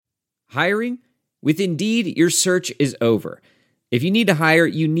Hiring? With Indeed, your search is over. If you need to hire,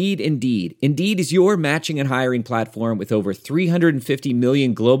 you need Indeed. Indeed is your matching and hiring platform with over 350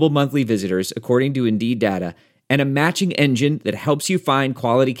 million global monthly visitors, according to Indeed data, and a matching engine that helps you find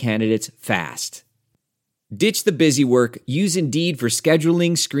quality candidates fast. Ditch the busy work. Use Indeed for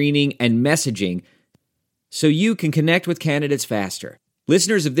scheduling, screening, and messaging so you can connect with candidates faster.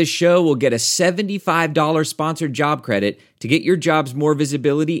 Listeners of this show will get a $75 sponsored job credit to get your jobs more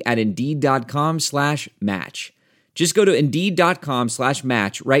visibility at Indeed.com/match. Just go to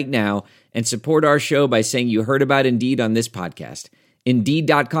Indeed.com/match right now and support our show by saying you heard about Indeed on this podcast.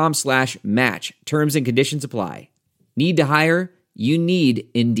 Indeed.com/match. Terms and conditions apply. Need to hire? You need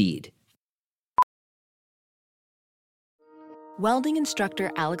Indeed. Welding instructor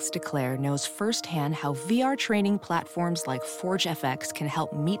Alex DeClaire knows firsthand how VR training platforms like ForgeFX can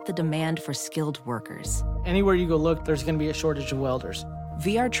help meet the demand for skilled workers. Anywhere you go look, there's going to be a shortage of welders.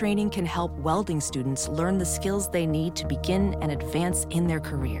 VR training can help welding students learn the skills they need to begin and advance in their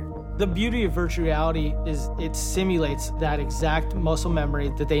career. The beauty of virtual reality is it simulates that exact muscle memory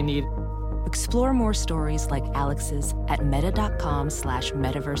that they need. Explore more stories like Alex's at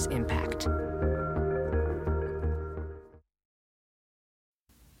meta.com/metaverseimpact.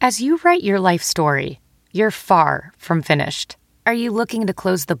 As you write your life story, you're far from finished. Are you looking to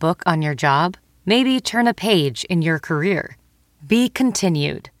close the book on your job? Maybe turn a page in your career? Be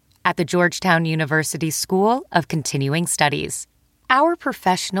continued at the Georgetown University School of Continuing Studies. Our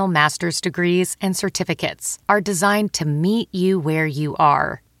professional master's degrees and certificates are designed to meet you where you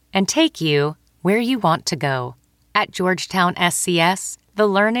are and take you where you want to go. At Georgetown SCS, the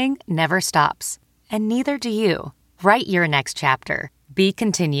learning never stops, and neither do you. Write your next chapter. Be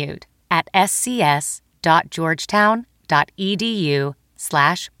continued at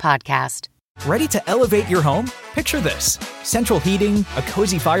scs.georgetown.edu/podcast. Ready to elevate your home? Picture this: central heating, a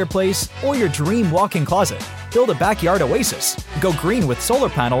cozy fireplace, or your dream walk-in closet. Build a backyard oasis, go green with solar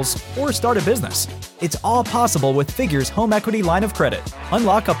panels, or start a business. It's all possible with Figure's home equity line of credit.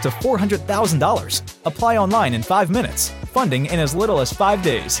 Unlock up to $400,000. Apply online in 5 minutes. Funding in as little as 5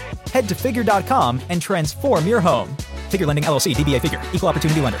 days. Head to Figure.com and transform your home. Figure Lending LLC, DBA Figure, Equal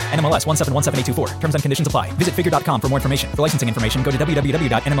Opportunity Lender, NMLS 1717824. Terms and conditions apply. Visit Figure.com for more information. For licensing information, go to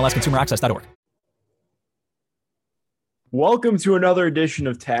www.nmlsconsumeraccess.org. Welcome to another edition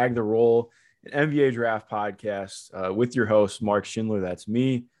of Tag the Roll, an NBA Draft podcast with your host, Mark Schindler. That's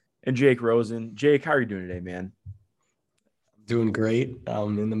me, and Jake Rosen. Jake, how are you doing today, man? Doing great.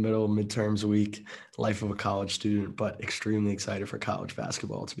 In the middle of midterms week, life of a college student, but extremely excited for college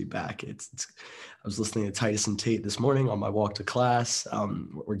basketball to be back. I was listening to Titus and Tate this morning on my walk to class.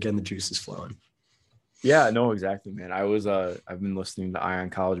 We're getting the juices flowing. Yeah, no, exactly, man. I've been listening to Ion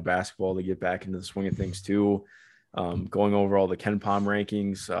College basketball to get back into the swing of things too. Going over all the KenPom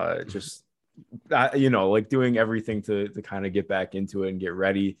rankings, like doing everything to kind of get back into it and get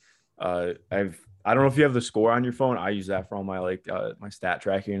ready. I don't know if you have the score on your phone. I use that for all my my stat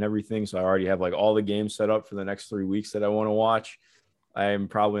tracking and everything. So I already have all the games set up for the next 3 weeks that I want to watch. I'm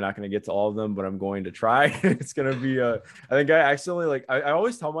probably not going to get to all of them, but I'm going to try. It's going to be I think I accidentally I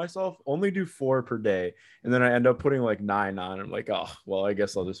always tell myself only do 4 per day. And then I end up putting 9 on. I'm like, oh, well, I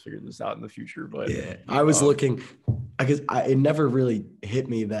guess I'll just figure this out in the future. But yeah, I was looking, it never really hit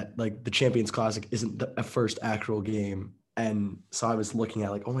me that the Champions Classic isn't a first actual game. And so I was looking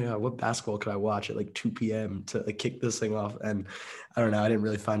at oh my God, what basketball could I watch at 2 p.m. to kick this thing off? And I don't know, I didn't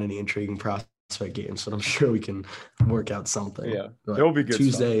really find any intriguing prospect games, but I'm sure we can work out something. Yeah, it'll be good.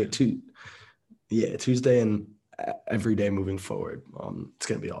 Tuesday and every day moving forward. It's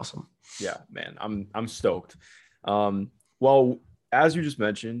going to be awesome. Yeah, man, I'm stoked. Well, as you just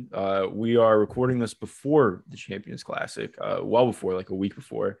mentioned, we are recording this before the Champions Classic, well before, a week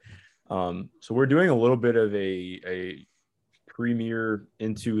before. So we're doing a little bit of a premiere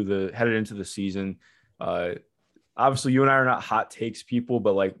headed into the season. Obviously you and I are not hot takes people,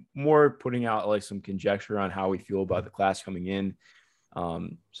 but more putting out some conjecture on how we feel about the class coming in.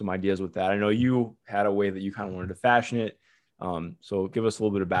 Some ideas with that. I know you had a way that you kind of wanted to fashion it. So give us a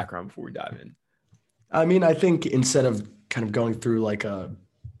little bit of background before we dive in. I mean, I think instead of kind of going through a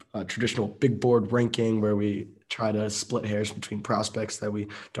traditional big board ranking where we try to split hairs between prospects that we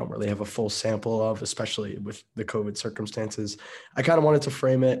don't really have a full sample of, especially with the COVID circumstances, I kind of wanted to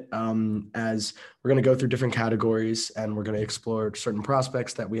frame it as we're going to go through different categories and we're going to explore certain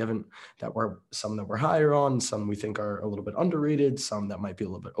prospects that some that we're higher on, some we think are a little bit underrated, some that might be a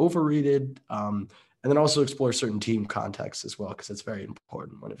little bit overrated. And then also explore certain team contexts as well, because it's very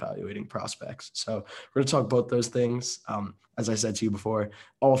important when evaluating prospects. So we're going to talk about those things. As I said to you before,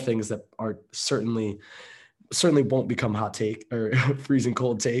 all things that are certainly certainly won't become hot take or freezing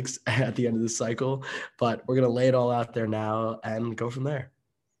cold takes at the end of the cycle, but we're going to lay it all out there now and go from there.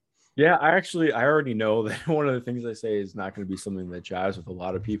 Yeah, I already know that one of the things I say is not going to be something that jives with a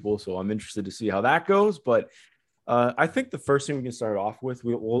lot of people. So I'm interested to see how that goes. But I think the first thing we can start off with,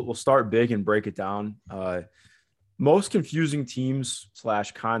 we'll start big and break it down. Most confusing teams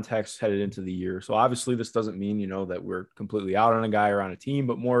 / context headed into the year. So obviously this doesn't mean, that we're completely out on a guy or on a team,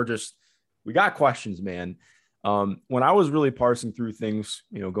 but more just we got questions, man. When I was really parsing through things,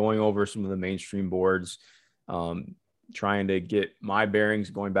 going over some of the mainstream boards, trying to get my bearings,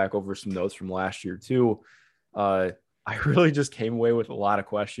 going back over some notes from last year too, I really just came away with a lot of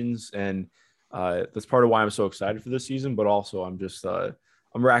questions, and that's part of why I'm so excited for this season. But also, I'm just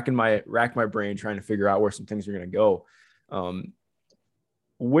I'm racking my brain trying to figure out where some things are going to go.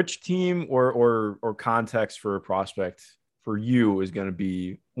 Which team or context for a prospect for you is going to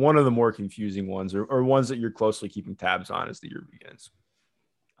be one of the more confusing ones, or ones that you're closely keeping tabs on as the year begins?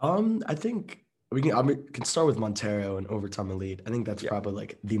 I think we can start with Montero and overtime elite. I think that's probably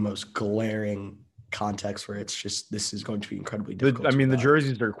like the most glaring context where it's just, this is going to be incredibly difficult. The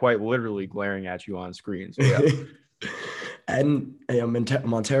jerseys are quite literally glaring at you on screen. So yeah. And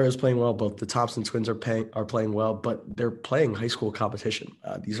Montero is playing well. Both the Thompson twins are playing well, but they're playing high school competition.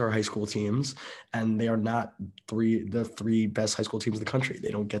 These are high school teams, and they are not the three best high school teams in the country.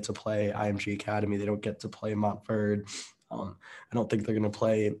 They don't get to play IMG Academy. They don't get to play Montverde. I don't think they're going to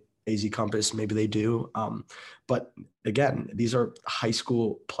play AZ Compass. Maybe they do. But again, these are high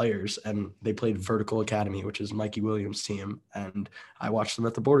school players, and they played Vertical Academy, which is Mikey Williams' team. And I watched them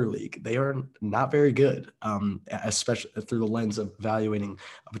at the Border League. They are not very good, especially through the lens of evaluating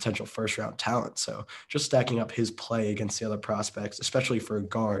a potential first round talent. So just stacking up his play against the other prospects, especially for a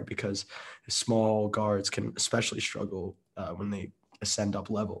guard, because small guards can especially struggle when they ascend up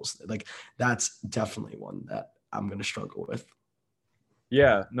levels. Like, that's definitely one that I'm going to struggle with.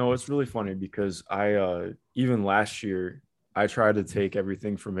 Yeah, no, it's really funny because I even last year I tried to take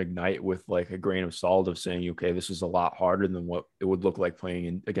everything from Ignite with like a grain of salt of saying, okay, this is a lot harder than what it would look like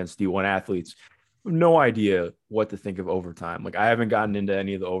playing against D1 athletes. No idea what to think of overtime. Like, I haven't gotten into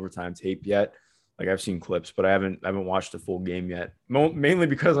any of the overtime tape yet. Like, I've seen clips, but I haven't watched a full game yet. Mainly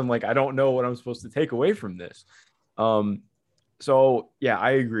because I'm like, I don't know what I'm supposed to take away from this. So yeah,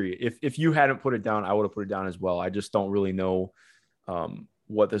 I agree. If you hadn't put it down, I would have put it down as well. I just don't really know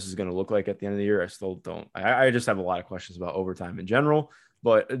what this is going to look like at the end of the year. I still don't. I just have a lot of questions about overtime in general,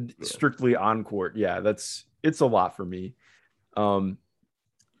 but strictly on court, yeah, it's a lot for me.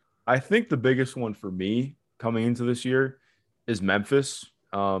 I think the biggest one for me coming into this year is Memphis.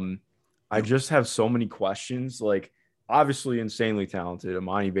 I just have so many questions. Like, obviously insanely talented.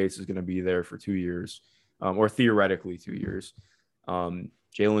 Amani Bates is going to be there for 2 years, or theoretically 2 years. Jalen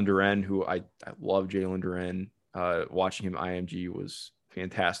Duren, who I love Jalen Duren. Watching him IMG was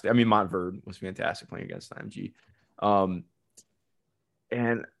fantastic. I mean, Montverde was fantastic playing against IMG.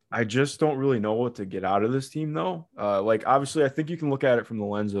 And I just don't really know what to get out of this team, though. Like, obviously, I think you can look at it from the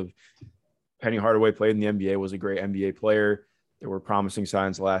lens of Penny Hardaway played in the NBA, was a great NBA player. There were promising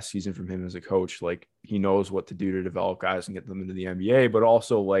signs last season from him as a coach. Like, he knows what to do to develop guys and get them into the NBA. But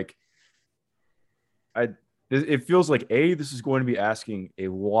also, like, it feels like, this is going to be asking a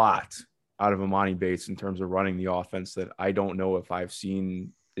lot out of Amani Bates in terms of running the offense that I don't know if I've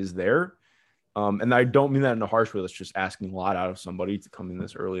seen is there. And I don't mean that in a harsh way. That's just asking a lot out of somebody to come in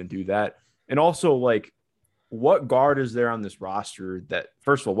this early and do that. And also, like, what guard is there on this roster that,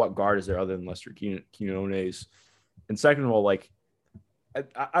 first of all, what guard is there other than Lester Quinones? And second of all, like,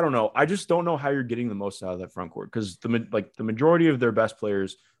 I don't know. I just don't know how you're getting the most out of that front court, because the majority of their best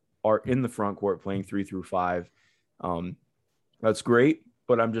players are in the front court playing 3 through 5. That's great.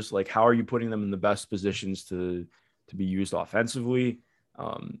 But I'm just like, how are you putting them in the best positions to be used offensively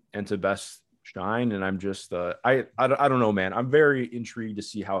and to best shine? And I'm just, I don't know, man. I'm very intrigued to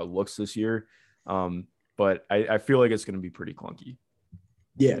see how it looks this year. But I feel like it's going to be pretty clunky.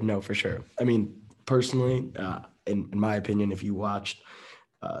 Yeah, no, for sure. I mean, personally, in my opinion, if you watched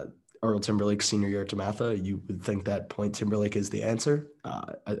Earl Timberlake's senior year at DeMatha, you would think that Point Timberlake is the answer,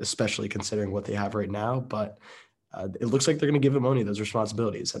 especially considering what they have right now. But it looks like they're going to give Amoni those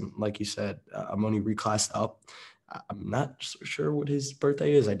responsibilities. And like you said, Amoni reclassed up. I'm not sure what his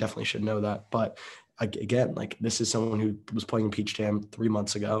birthday is. I definitely should know that. But again, like, this is someone who was playing in Peach Jam 3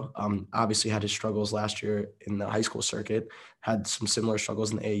 months ago. Obviously had his struggles last year in the high school circuit, had some similar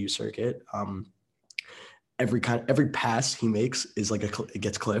struggles in the AAU circuit. Every pass he makes is like it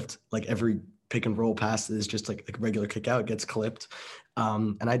gets clipped. Like, every pick and roll passes, just like a regular kick out, gets clipped.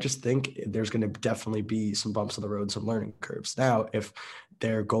 And I just think there's going to definitely be some bumps on the road, some learning curves. Now, if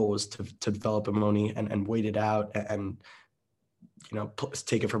their goal is to develop Amoni and wait it out and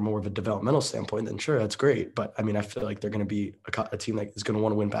take it from more of a developmental standpoint, then sure, that's great. But I mean, I feel like they're going to be a team that is going to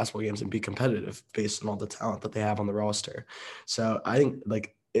want to win basketball games and be competitive based on all the talent that they have on the roster. So I think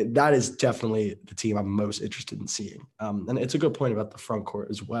that is definitely the team I'm most interested in seeing. And it's a good point about the front court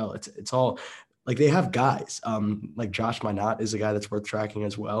as well. It's all like they have guys like Josh Minot is a guy that's worth tracking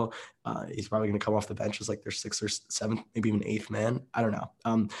as well. He's probably going to come off the bench as like their sixth or seventh, maybe even eighth man. I don't know.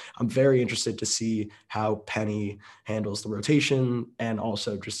 I'm very interested to see how Penny handles the rotation and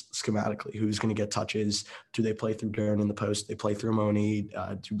also just schematically who's going to get touches. Do they play through Duren in the post? They play through Amoni.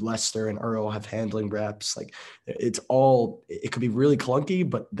 Do Lester and Earl have handling reps? Like it could be really clunky,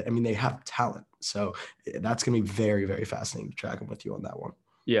 but I mean, they have talent. So that's going to be very, very fascinating to track them with you on that one.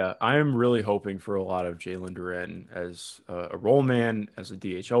 Yeah, I am really hoping for a lot of Jalen Duren as a role man, as a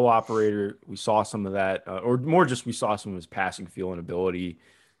DHO operator. We saw some of that, or more just we saw some of his passing feel and ability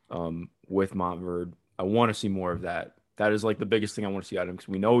with Montverde. I want to see more of that. That is like the biggest thing I want to see out of him because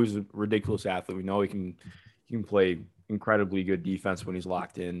we know he's a ridiculous athlete. We know he can play incredibly good defense when he's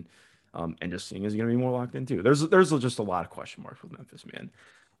locked in, and just seeing is he going to be more locked in too. There's just a lot of question marks with Memphis, man.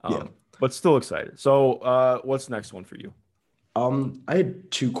 But still excited. So what's the next one for you? I had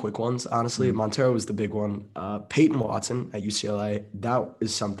two quick ones, honestly. Montero was the big one. Peyton Watson at UCLA, that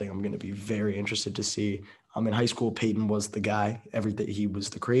is something I'm going to be very interested to see. In high school, Peyton was the guy. He was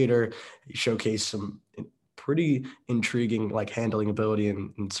the creator. He showcased some pretty intriguing like handling ability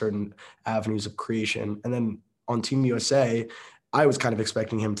in certain avenues of creation. And then on Team USA, I was kind of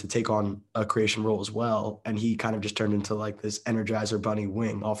expecting him to take on a creation role as well. And he kind of just turned into like this Energizer Bunny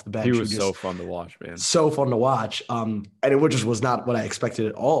wing off the bench. He was so fun to watch, man. So fun to watch. And it just was not what I expected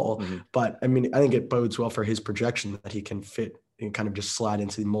at all. Mm-hmm. But I mean, I think it bodes well for his projection that he can fit and kind of just slide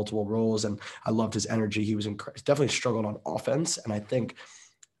into multiple roles. And I loved his energy. He was definitely struggled on offense. And I think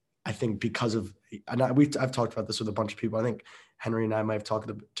because of, I've talked about this with a bunch of people. I think Henry and I might have talked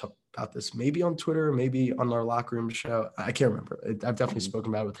about this maybe on Twitter, maybe on our locker room show. I can't remember. I've definitely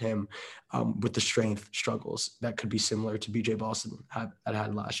spoken about it with him with the strength struggles that could be similar to BJ Boston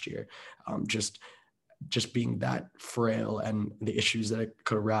had last year. Just being that frail and the issues that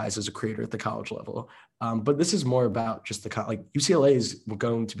could arise as a creator at the college level. But this is more about just UCLA is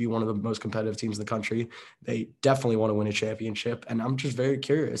going to be one of the most competitive teams in the country. They definitely want to win a championship. And I'm just very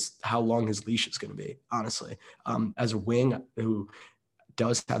curious how long his leash is going to be, honestly. As a wing who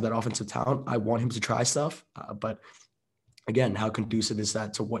does have that offensive talent, I want him to try stuff. But again, how conducive is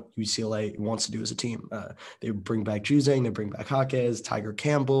that to what UCLA wants to do as a team? They bring back Juzang, they bring back Jaquez, Tiger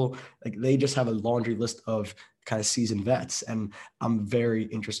Campbell. Like they just have a laundry list of kind of seasoned vets. And I'm very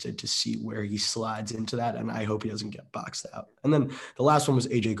interested to see where he slides into that. And I hope he doesn't get boxed out. And then the last one was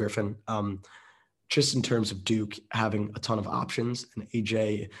AJ Griffin. Just in terms of Duke having a ton of options, and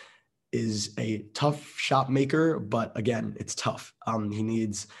AJ is a tough shot maker, but again, it's tough.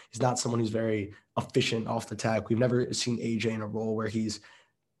 He's not someone who's very efficient off the tag. We've never seen AJ in a role where he's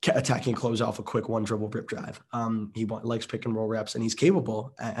attacking close off a quick one dribble rip drive. He likes pick and roll reps, and he's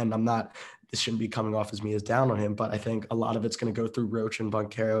capable. And this shouldn't be coming off as me as down on him, but I think a lot of it's going to go through Roach and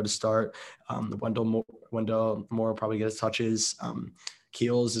Boncaro to start. Wendell Moore will probably get his touches.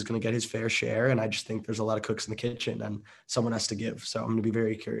 Keels is going to get his fair share. And I just think there's a lot of cooks in the kitchen and someone has to give. So I'm going to be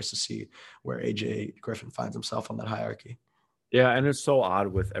very curious to see where AJ Griffin finds himself on that hierarchy. Yeah. And it's so odd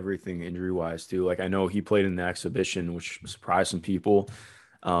with everything injury wise too. Like I know he played in the exhibition, which surprised some people.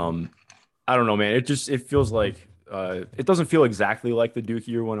 I don't know, man. It feels like it doesn't feel exactly like the Duke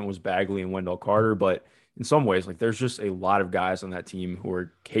year when it was Bagley and Wendell Carter, but in some ways, like there's just a lot of guys on that team who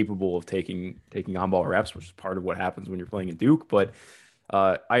are capable of taking on-ball reps, which is part of what happens when you're playing at Duke. But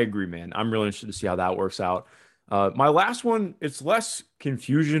I agree, man. I'm really interested to see how that works out. My last one, it's less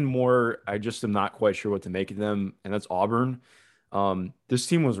confusion, more I just am not quite sure what to make of them, and that's Auburn. This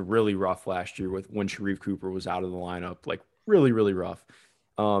team was really rough last year when Sharif Cooper was out of the lineup, like really, really rough.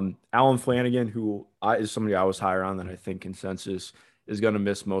 Alan Flanagan, who is somebody I was higher on than I think consensus, is going to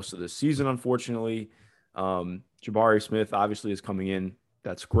miss most of the season, unfortunately. Jabari Smith obviously is coming in.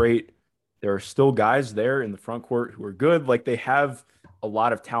 That's great. There are still guys there in the front court who are good. Like they have a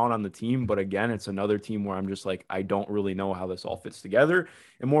lot of talent on the team, but again, it's another team where I'm just like, I don't really know how this all fits together.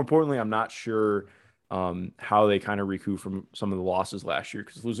 And more importantly, I'm not sure how they kind of recoup from some of the losses last year,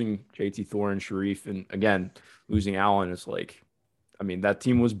 because losing JT Thorne, Sharif, and again, losing Allen is like, I mean, that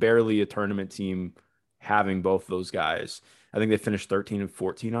team was barely a tournament team having both those guys. I think they finished 13 and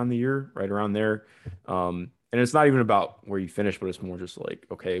 14 on the year, right around there. and it's not even about where you finish, but it's more just like,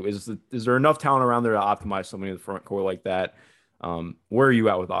 okay, is there enough talent around there to optimize somebody in the front court like that? Where are you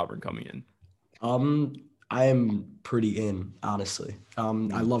at with Auburn coming in? I am pretty in, honestly.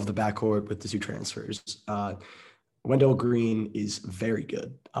 I love the backcourt with the two transfers. Wendell Green is very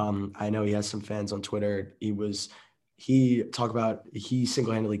good. I know he has some fans on Twitter. He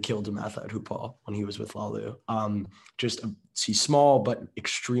single-handedly killed Dematha at hoop ball when he was with Lalu. He's small but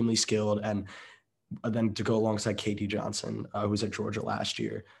extremely skilled, and then to go alongside KD Johnson, who was at Georgia last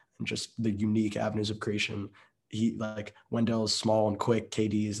year, and just the unique avenues of creation. Wendell is small and quick.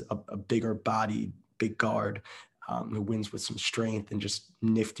 KD is a bigger body, big guard, who wins with some strength and just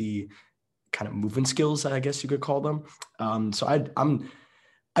nifty kind of movement skills, I guess you could call them. So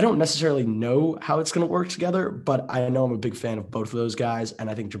I don't necessarily know how it's going to work together, but I know I'm a big fan of both of those guys. And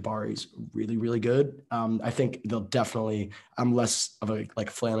I think Jabari's really, really good. I think I'm less of a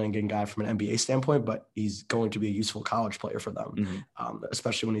Flanagan guy from an NBA standpoint, but he's going to be a useful college player for them,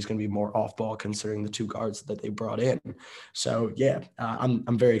 especially when he's going to be more off ball considering the two guards that they brought in. So yeah,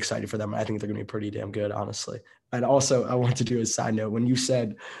 I'm very excited for them. I think they're going to be pretty damn good, honestly. And also, I want to do a side note. When you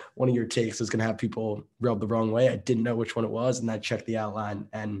said one of your takes was going to have people rub the wrong way, I didn't know which one it was, and I checked the outline.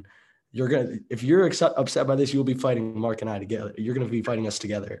 And if you're upset by this, you'll be fighting Mark and I together. You're going to be fighting us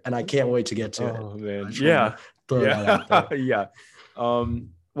together, and I can't wait to get to it. Oh man, yeah.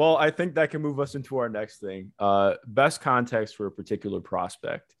 Well, I think that can move us into our next thing. Best context for a particular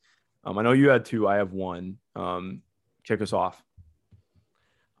prospect. I know you had two. I have one. Kick us off.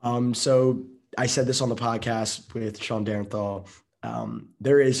 So I said this on the podcast with Sean Darenthal.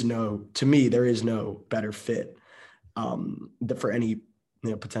 There is no better fit for any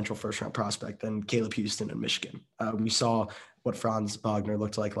potential first-round prospect than Caleb Houston in Michigan. We saw what Franz Wagner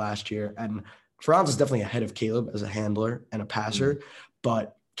looked like last year, and Franz is definitely ahead of Caleb as a handler and a passer,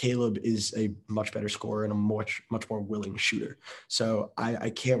 but Caleb is a much better scorer and a much more willing shooter. So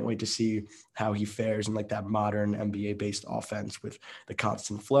I can't wait to see how he fares in that modern NBA-based offense with the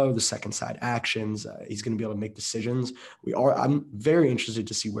constant flow, the second side actions. He's going to be able to make decisions. I'm very interested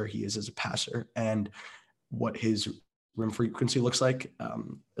to see where he is as a passer and what his rim frequency looks like,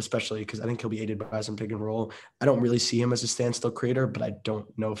 especially because I think he'll be aided by some pick and roll. I don't really see him as a standstill creator, but I don't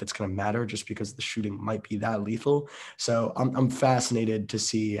know if it's going to matter just because the shooting might be that lethal. So I'm fascinated to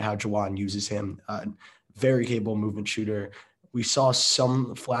see how Juwan uses him. Very capable movement shooter. We saw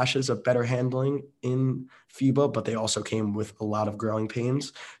some flashes of better handling in FIBA, but they also came with a lot of growing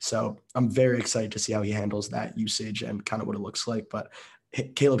pains. So I'm very excited to see how he handles that usage and kind of what it looks like. But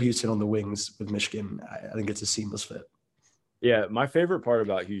Caleb Houston on the wings with Michigan, I think it's a seamless fit. Yeah, my favorite part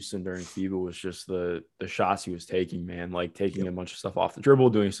about Houston during FIBA was just the shots he was taking, man, taking a bunch of stuff off the dribble,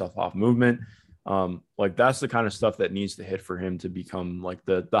 doing stuff off movement. That's the kind of stuff that needs to hit for him to become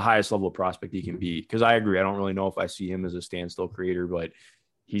the highest level of prospect he can be. Because I agree, I don't really know if I see him as a standstill creator, but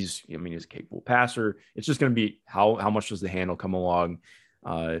he's a capable passer. It's just going to be how much does the handle come along.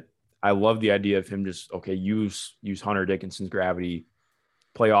 I love the idea of him just, use Hunter Dickinson's gravity,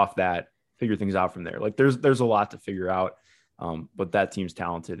 play off that, figure things out from there. There's a lot to figure out. But that team's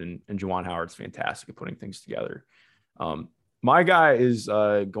talented, and Juwan Howard's fantastic at putting things together. My guy is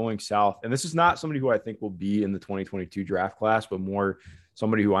going south, and this is not somebody who I think will be in the 2022 draft class, but more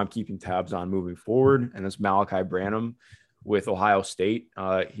somebody who I'm keeping tabs on moving forward, and that's Malachi Branham with Ohio State.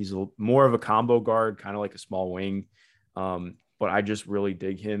 He's more of a combo guard, kind of like a small wing, but I just really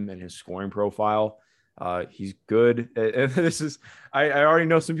dig him and his scoring profile. He's good. And I already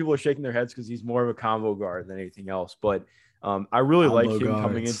know some people are shaking their heads because he's more of a combo guard than anything else, but I really like him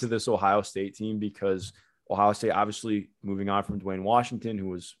coming into this Ohio State team because Ohio State, obviously moving on from Dwayne Washington, who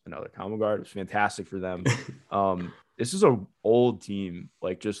was another combo guard, it was fantastic for them. This is an old team,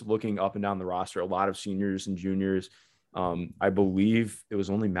 just looking up and down the roster, a lot of seniors and juniors. I believe it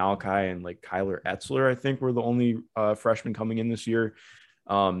was only Malachi and Kyler Etzler, I think, were the only freshmen coming in this year.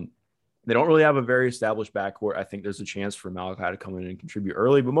 They don't really have a very established backcourt. I think there's a chance for Malachi to come in and contribute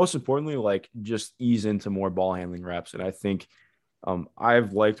early, but most importantly, just ease into more ball handling reps. And I think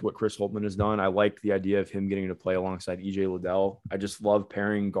I've liked what Chris Holtmann has done. I like the idea of him getting to play alongside EJ Liddell. I just love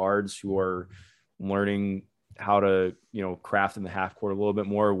pairing guards who are learning how to, craft in the half court a little bit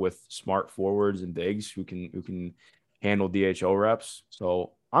more with smart forwards and bigs who can handle DHO reps.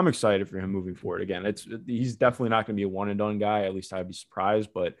 So I'm excited for him moving forward. Again, he's definitely not going to be a one and done guy. At least I'd be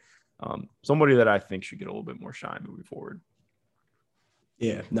surprised, but somebody that I think should get a little bit more shine moving forward.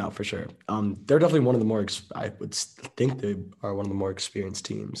 Yeah, no, for sure. They're definitely one of the more, I would think they are one of the more experienced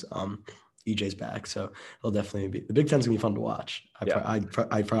teams. EJ's back, so it'll definitely be, the Big Ten's gonna be fun to watch.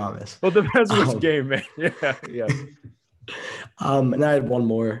 I promise. Well, it depends on which game, man. Yeah. And I had one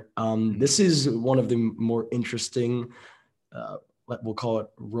more. This is one of the more interesting, we'll call it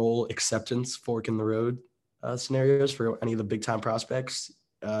role acceptance, fork in the road scenarios for any of the big time prospects.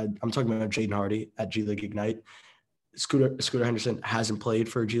 I'm talking about Jaden Hardy at G League Ignite. Scooter Henderson hasn't played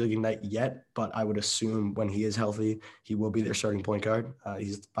for G League Ignite yet, but I would assume when he is healthy, he will be their starting point guard.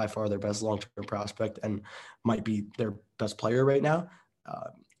 He's by far their best long-term prospect and might be their best player right now,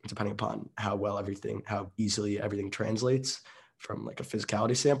 depending upon how easily everything translates from like a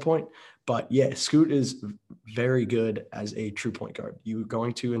physicality standpoint. But yeah, Scoot is very good as a true point guard. You're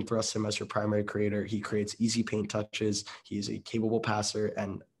going to entrust him as your primary creator. He creates easy paint touches. He is a capable passer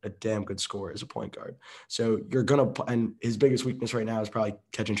and a damn good scorer as a point guard. So and his biggest weakness right now is probably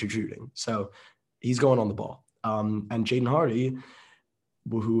catch and shoot shooting. So he's going on the ball. And Jaden Hardy,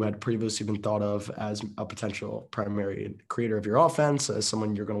 who had previously been thought of as a potential primary creator of your offense, as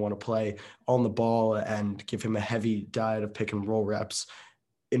someone you're going to want to play on the ball and give him a heavy diet of pick and roll reps,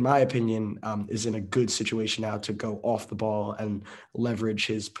 in my opinion, is in a good situation now to go off the ball and leverage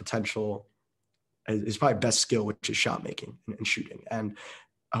his potential, his probably best skill, which is shot making and shooting. And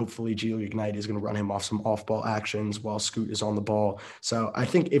hopefully G League Ignite is going to run him off some off-ball actions while Scoot is on the ball. So I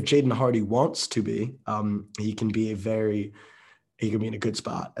think if Jaden Hardy wants to be, he can be in a good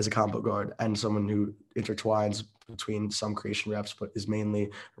spot as a combo guard and someone who intertwines between some creation reps, but is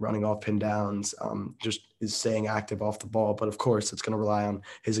mainly running off pin downs, just is staying active off the ball. But of course, it's going to rely on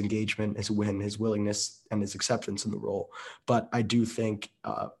his engagement, his willingness, and his acceptance in the role. But I do think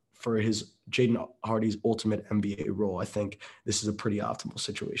for his Jaden Hardy's ultimate NBA role, I think this is a pretty optimal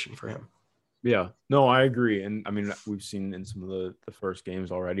situation for him. Yeah, no, I agree. And I mean, we've seen in some of the first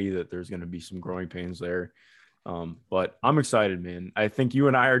games already that there's going to be some growing pains there. But I'm excited, man. I think you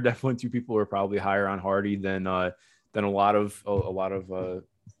and I are definitely two people who are probably higher on Hardy than a lot of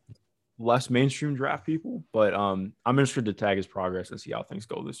less mainstream draft people. But I'm interested to tag his progress and see how things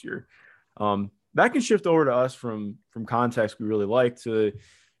go this year. That can shift over to us from context we really like to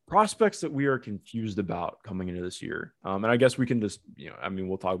prospects that we are confused about coming into this year. And I guess we can just,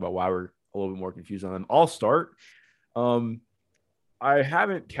 we'll talk about why we're a little bit more confused on them. I'll start. I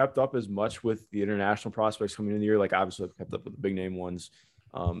haven't kept up as much with the international prospects coming in the year. Like, obviously, I've kept up with the big name ones.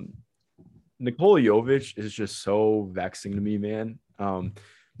 Nikola Jovic is just so vexing to me, man,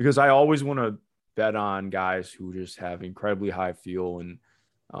 because I always want to bet on guys who just have incredibly high feel and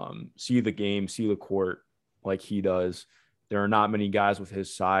see the game, see the court like he does. There are not many guys with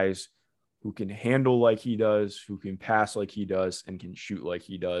his size who can handle like he does, who can pass like he does, and can shoot like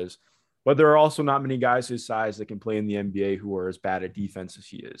he does. But there are also not many guys his size that can play in the NBA who are as bad at defense as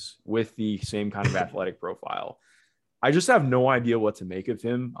he is with the same kind of athletic profile. I just have no idea what to make of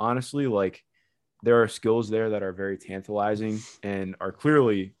him, honestly. Like, there are skills there that are very tantalizing and are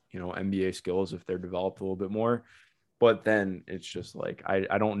clearly, NBA skills if they're developed a little bit more. But then it's just like,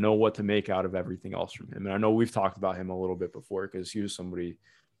 I don't know what to make out of everything else from him. And I know we've talked about him a little bit before because he was somebody,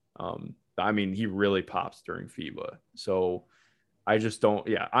 he really pops during FIBA. So I just don't.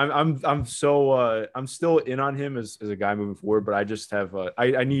 Yeah, I'm still in on him as a guy moving forward, but I just have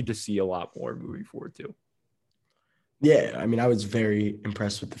I need to see a lot more moving forward too. Yeah, I was very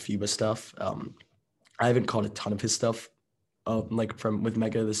impressed with the FIBA stuff. I haven't caught a ton of his stuff, with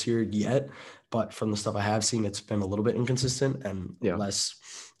Mega this year yet, but from the stuff I have seen, it's been a little bit inconsistent and less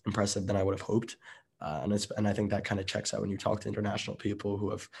impressive than I would have hoped. And I think that kind of checks out when you talk to international people who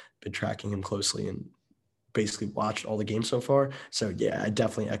have been tracking him closely and basically watched all the games so far. So yeah, I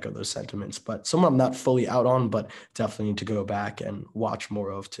definitely echo those sentiments, but someone I'm not fully out on, but definitely need to go back and watch more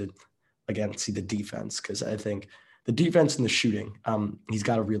of to, again, see the defense. Cause I think the defense and the shooting, he's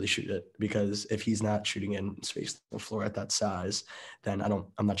got to really shoot it, because if he's not shooting in space on the floor at that size, then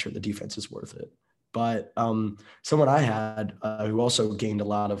I'm not sure the defense is worth it. But someone I had who also gained a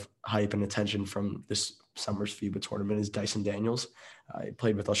lot of hype and attention from this summer's FIBA tournament is Dyson Daniels. He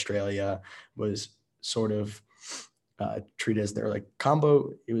played with Australia, was sort of treated as their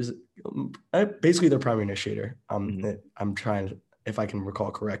combo. It was basically their primary initiator. I'm trying to, if I can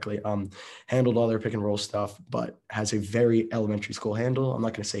recall correctly, handled all their pick and roll stuff, but has a very elementary school handle. I'm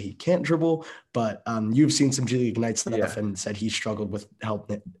not going to say he can't dribble, but you've seen some G League Ignite stuff and said he struggled with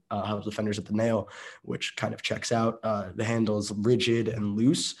help defenders at the nail, which kind of checks out. The handle is rigid and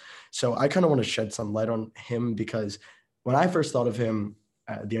loose. So I kind of want to shed some light on him, because when I first thought of him,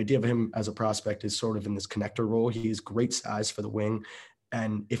 the idea of him as a prospect is sort of in this connector role. He has great size for the wing.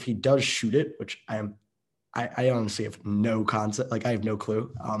 And if he does shoot it, which I honestly have no concept, I have no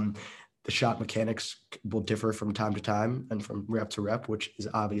clue. The shot mechanics will differ from time to time and from rep to rep, which is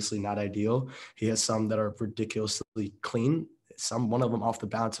obviously not ideal. He has some that are ridiculously clean. One of them off the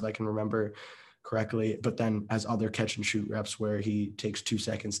bounce, if I can remember, correctly, but then has other catch and shoot reps where he takes 2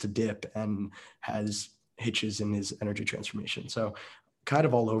 seconds to dip and has hitches in his energy transformation. So kind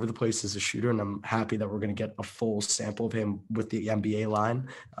of all over the place as a shooter, and I'm happy that we're going to get a full sample of him with the NBA line.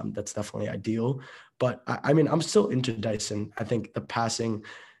 That's definitely ideal. But I mean, I'm still into Dyson. I think the passing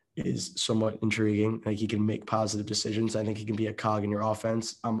is somewhat intriguing. Like, he can make positive decisions. I think he can be a cog in your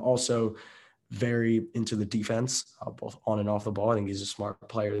offense. I'm also very into the defense, both on and off the ball. I think he's a smart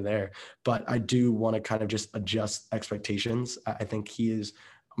player there. But I do want to kind of just adjust expectations. I think he is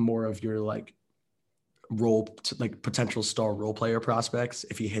more of your like potential star role player prospects.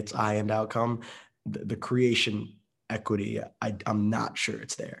 If he hits eye and outcome, the creation equity, I'm not sure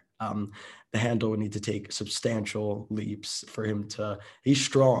it's there. The handle would need to take substantial leaps for him to, he's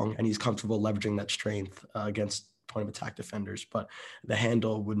strong and he's comfortable leveraging that strength against point of attack defenders, but the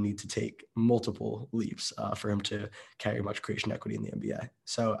handle would need to take multiple leaps for him to carry much creation equity in the NBA.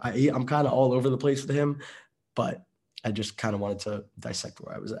 So I'm kind of all over the place with him, but I just kind of wanted to dissect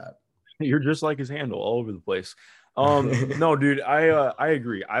where I was at. You're just like his handle, all over the place. No, dude, I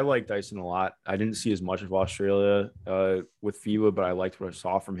agree. I like Dyson a lot. I didn't see as much of Australia with FIBA, but I liked what I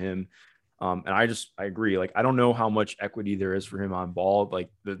saw from him. And I agree. Like, I don't know how much equity there is for him on ball. Like,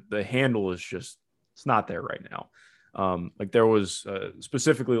 the handle is just, it's not there right now. Like, there was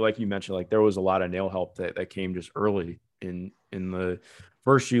specifically, like you mentioned, like there was a lot of nail help that came just early in the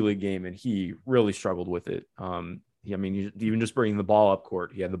first G League game, and he really struggled with it. Even just bringing the ball up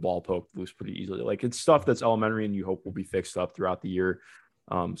court, he had the ball poked loose pretty easily. Like, it's stuff that's elementary and you hope will be fixed up throughout the year.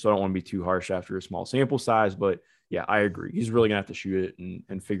 So I don't want to be too harsh after a small sample size, but yeah, I agree. He's really gonna have to shoot it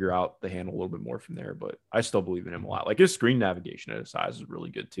and figure out the handle a little bit more from there. But I still believe in him a lot. Like, his screen navigation at his size is really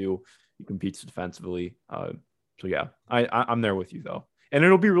good too. He competes defensively. So yeah, I'm there with you though. And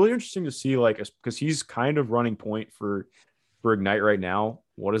it'll be really interesting to see, like, because he's kind of running point for Ignite right now.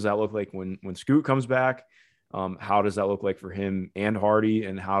 What does that look like when Scoot comes back? How does that look like for him and Hardy?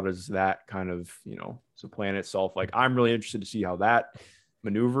 And how does that kind of, supplant itself? Like, I'm really interested to see how that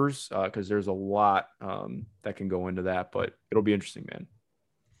maneuvers, because there's a lot that can go into that, but it'll be interesting, man.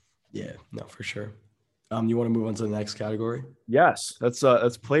 Yeah, no, for sure. You want to move on to the next category? Yes,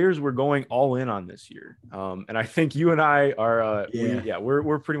 that's players we're going all in on this year. And I think you and I are,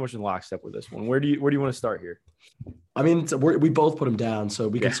 we're pretty much in lockstep with this one. Where do you want to start here? I mean, we both put him down, so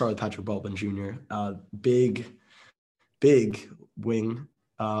we can start with Patrick Baldwin Jr. Big wing,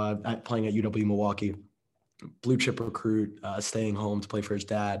 playing at UW Milwaukee, blue chip recruit, staying home to play for his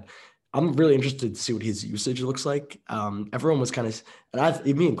dad. I'm really interested to see what his usage looks like. Everyone was kind of,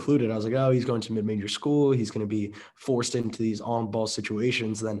 and me included, I was like, oh, he's going to mid-major school. He's going to be forced into these on-ball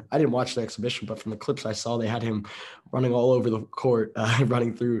situations. Then I didn't watch the exhibition, but from the clips I saw, they had him running all over the court,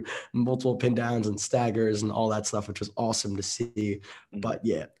 running through multiple pin downs and staggers and all that stuff, which was awesome to see. But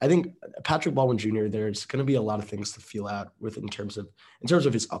yeah, I think Patrick Baldwin Jr., there's going to be a lot of things to feel out with in terms of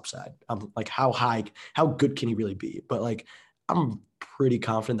his upside. Like, how good can he really be? But like, I'm pretty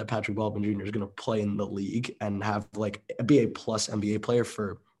confident that Patrick Baldwin Jr. is going to play in the league and have be a plus NBA player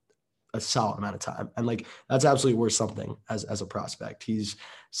for a solid amount of time. And like, that's absolutely worth something as a prospect. He's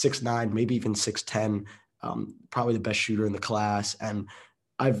 6'9", maybe even 6'10", probably the best shooter in the class. And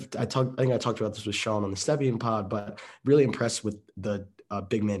I think I talked about this with Sean on the Stepien pod, but really impressed with the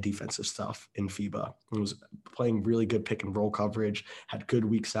big man defensive stuff in FIBA. He was playing really good pick and roll coverage, had good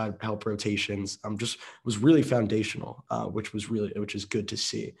weak side help rotations, just was really foundational, which is good to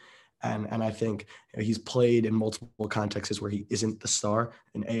see. And I think he's played in multiple contexts where he isn't the star.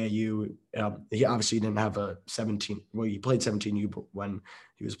 In AAU, he obviously didn't have he played 17U, but when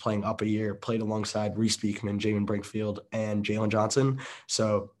he was playing up a year, played alongside Reese Beekman, Jamin Brinkfield, and Jalen Johnson.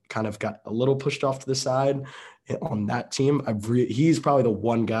 So kind of got a little pushed off to the side on that team. He's probably the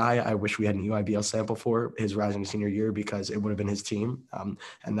one guy I wish we had an EYBL sample for his rising senior year, because it would have been his team.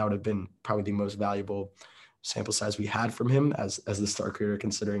 And that would have been probably the most valuable sample size we had from him as the star creator,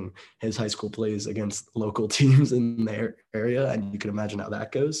 considering his high school plays against local teams in their area. And you can imagine how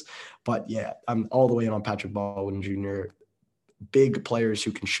that goes. But yeah, I'm all the way in on Patrick Baldwin Jr. Big players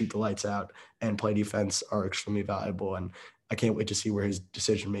who can shoot the lights out and play defense are extremely valuable. And I can't wait to see where his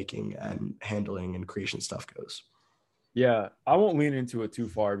decision-making and handling and creation stuff goes. Yeah, I won't lean into it too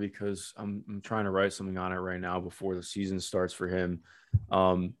far because I'm trying to write something on it right now before the season starts for him.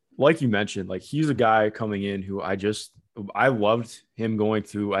 Like you mentioned, like, he's a guy coming in who I loved him going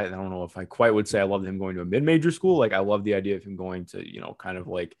to, I don't know if I quite would say I loved him going to a mid-major school. Like, I love the idea of him going to, kind of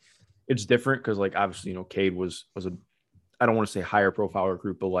like, it's different because, like, obviously, Cade was a, I don't want to say higher profile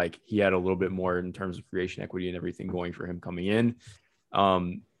recruit, but like, he had a little bit more in terms of creation equity and everything going for him coming in.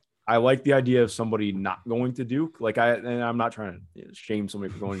 I like the idea of somebody not going to Duke. Like, and I'm not trying to shame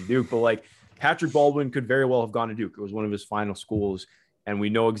somebody for going to Duke, but like, Patrick Baldwin could very well have gone to Duke. It was one of his final schools, and we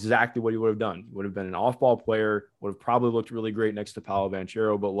know exactly what he would have done. He would have been an off-ball player, would have probably looked really great next to Paolo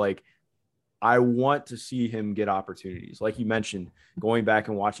Banchero, but like, I want to see him get opportunities. Like you mentioned, going back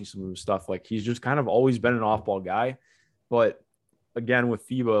and watching some of his stuff, like he's just kind of always been an off-ball guy. But again, with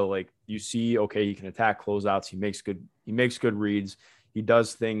FIBA, like you see, okay, he can attack closeouts. He makes good reads. He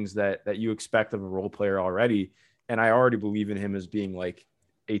does things that you expect of a role player already. And I already believe in him as being like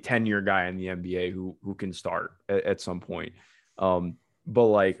a 10-year guy in the NBA who can start at some point. But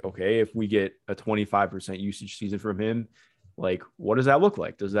like, okay, if we get a 25% usage season from him, like, what does that look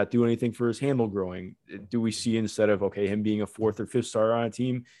like? Does that do anything for his handle growing? Do we see, instead of, okay, him being a 4th or 5th starter on a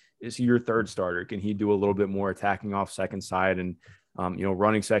team, is he your 3rd starter? Can he do a little bit more attacking off second side and,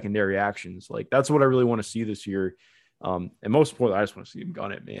 running secondary actions? Like, that's what I really want to see this year. And most importantly, I just want to see him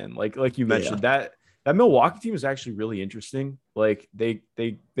gun it, man. Like you mentioned, that Milwaukee team is actually really interesting. Like they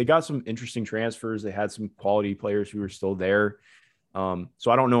got some interesting transfers. They had some quality players who are still there.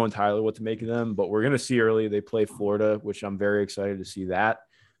 So I don't know entirely what to make of them, but we're going to see early. They play Florida, which I'm very excited to see that.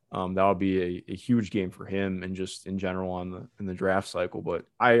 That'll be a huge game for him and just in general in the draft cycle. But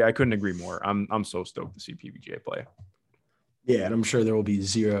I couldn't agree more. I'm so stoked to see PBJ play. Yeah, and I'm sure there will be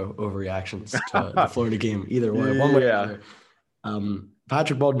zero overreactions to the Florida game either way. One way or another.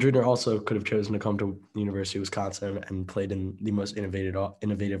 Patrick Baldwin Jr. also could have chosen to come to the University of Wisconsin and played in the most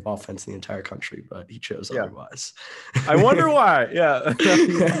innovative offense in the entire country, but he chose otherwise. I wonder why. Yeah,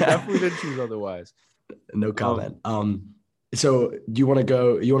 he definitely didn't choose otherwise. No comment. So do you want to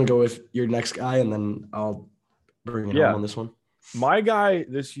go? You want to go with your next guy, and then I'll bring it home on this one. My guy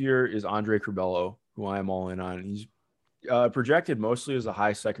this year is Andre Curbelo, who I am all in on. He's projected mostly as a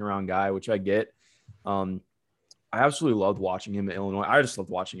high 2nd-round guy, which I get. I absolutely loved watching him at Illinois. I just loved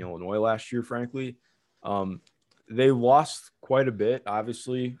watching Illinois last year, frankly. They lost quite a bit,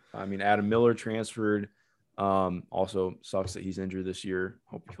 obviously. I mean, Adam Miller transferred. Also sucks that he's injured this year.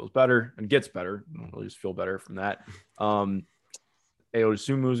 Hope he feels better and gets better. I don't really just feel better from that. Ayo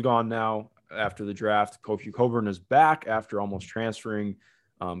Dosunmu's gone now after the draft. Kofi Coburn is back after almost transferring.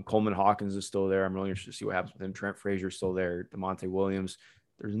 Coleman Hawkins is still there. I'm really interested to see what happens with him. Trent Frazier's still there. DeMonte Williams.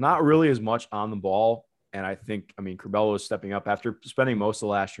 There's not really as much on the ball. And I think, Curbelo is stepping up after spending most of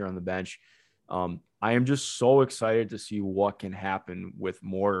last year on the bench. I am just so excited to see what can happen with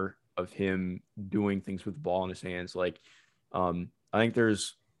more of him doing things with the ball in his hands. Like, I think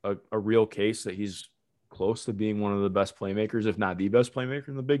there's a real case that he's close to being one of the best playmakers, if not the best playmaker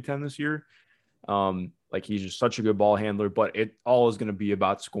in the Big Ten this year. Like, he's just such a good ball handler, but it all is going to be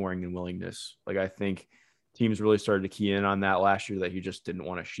about scoring and willingness. Like, I think teams really started to key in on that last year, that he just didn't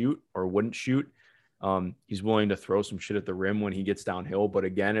want to shoot or wouldn't shoot. He's willing to throw some shit at the rim when he gets downhill. But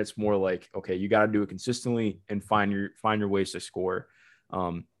again, it's more like, okay, you got to do it consistently and find your ways to score.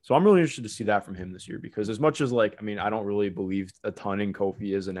 So I'm really interested to see that from him this year, because as much as I don't really believe a ton in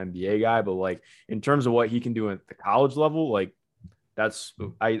Kofi as an NBA guy, but like in terms of what he can do at the college level, like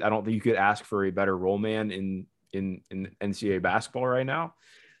I don't think you could ask for a better role man in NCAA basketball right now.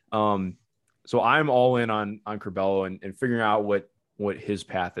 So I'm all in on Curbelo and figuring out what his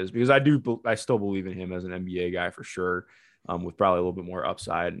path is, because I still believe in him as an NBA guy for sure, with probably a little bit more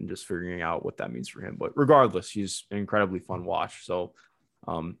upside and just figuring out what that means for him. But regardless, he's an incredibly fun watch. So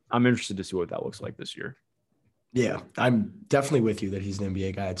I'm interested to see what that looks like this year. Yeah, I'm definitely with you that he's an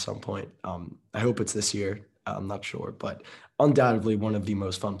NBA guy at some point. I hope it's this year. I'm not sure, but undoubtedly one of the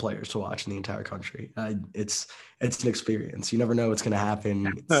most fun players to watch in the entire country. It's an experience. You never know what's going to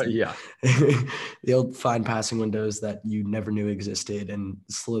happen. Yeah. He'll find passing windows that you never knew existed and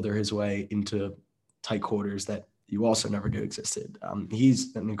slither his way into tight quarters that you also never knew existed.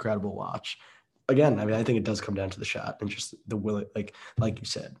 He's an incredible watch. Again, I think it does come down to the shot and just the will, like you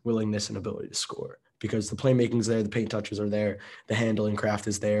said, willingness and ability to score. Because the playmaking's there, the paint touches are there, the handling craft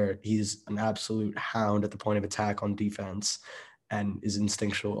is there. He's an absolute hound at the point of attack on defense and is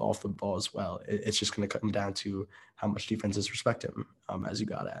instinctual off the ball as well. It's just going to come down to how much defenses respect him, as you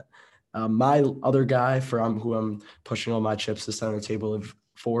got at. My other guy who I'm pushing all my chips to center table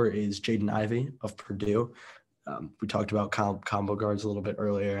for is Jaden Ivey of Purdue. We talked about combo guards a little bit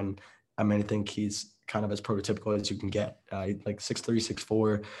earlier, and I think he's kind of as prototypical as you can get. Like 6'3",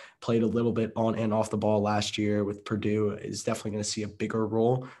 6'4", played a little bit on and off the ball last year with Purdue, is definitely going to see a bigger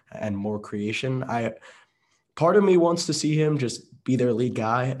role and more creation. Part of me wants to see him just be their lead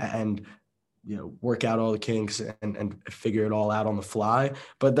guy and, work out all the kinks and figure it all out on the fly.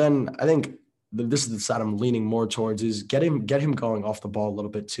 But then I think this is the side I'm leaning more towards, is get him going off the ball a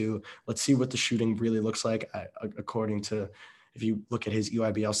little bit too. Let's see what the shooting really looks like. According to, if you look at his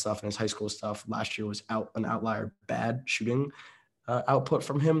EYBL stuff and his high school stuff, last year was an outlier bad shooting output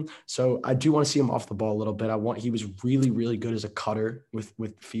from him. So I do want to see him off the ball a little bit. He was really, really good as a cutter with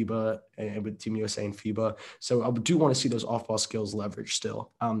FIBA and with Team USA and FIBA. So I do want to see those off-ball skills leveraged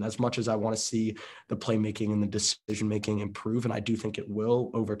still, as much as I want to see the playmaking and the decision-making improve. And I do think it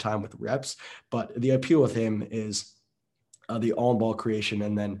will over time with reps. But the appeal with him is the on-ball creation,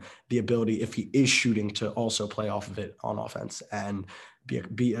 and then the ability, if he is shooting, to also play off of it on offense and be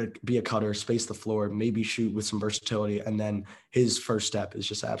a cutter, space the floor, maybe shoot with some versatility. And then his first step is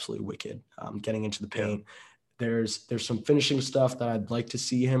just absolutely wicked. Getting into the paint. Yeah. There's some finishing stuff that I'd like to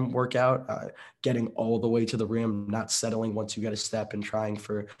see him work out, getting all the way to the rim, not settling once you get a step and trying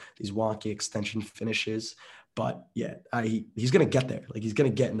for these wonky extension finishes. But yeah, he's going to get there. Like, he's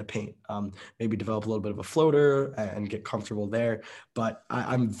going to get in the paint, maybe develop a little bit of a floater and get comfortable there. But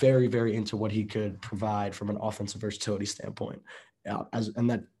I'm very, very into what he could provide from an offensive versatility standpoint.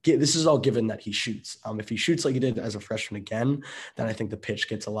 This is all given that he shoots. If he shoots like he did as a freshman again, then I think the pitch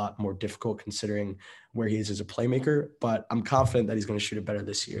gets a lot more difficult considering where he is as a playmaker. But I'm confident that he's going to shoot it better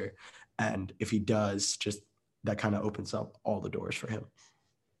this year. And if he does, just that kind of opens up all the doors for him.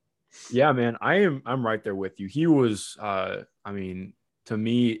 Yeah, man, I'm right there with you. He was, to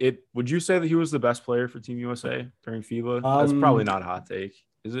me, would you say that he was the best player for Team USA during FIBA? That's probably not a hot take,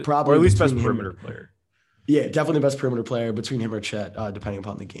 is it? Probably, or at least best perimeter player. Yeah, definitely best perimeter player between him or Chet, depending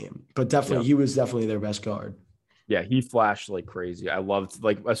upon the game. But definitely, He was definitely their best guard. Yeah, he flashed like crazy. I loved,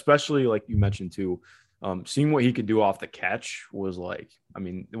 especially like you mentioned too, seeing what he could do off the catch was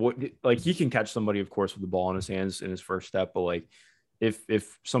he can catch somebody, of course, with the ball in his hands in his first step, but like,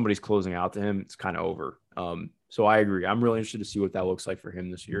 if somebody's closing out to him, it's kind of over. So I agree. I'm really interested to see what that looks like for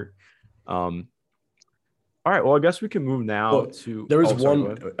him this year. All right. Well, I guess we can move now to. There was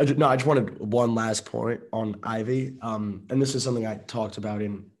I just wanted one last point on Ivey. And this is something I talked about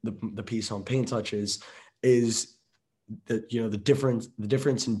in the piece on paint touches, is that, the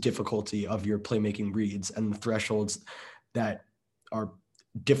difference in difficulty of your playmaking reads and the thresholds that are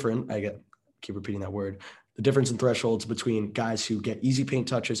different. Keep repeating that word. The difference in thresholds between guys who get easy paint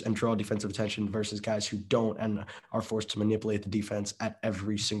touches and draw defensive attention versus guys who don't and are forced to manipulate the defense at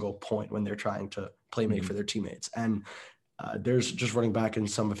every single point when they're trying to play make for their teammates. And there's just running back in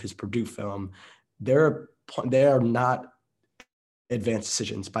some of his Purdue film. They are not advanced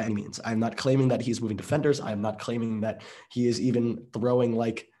decisions by any means. I'm not claiming that he's moving defenders. I'm not claiming that he is even throwing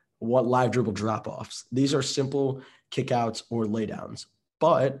live dribble drop-offs. These are simple kickouts or laydowns.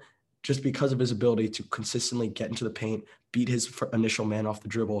 But just because of his ability to consistently get into the paint, beat his initial man off the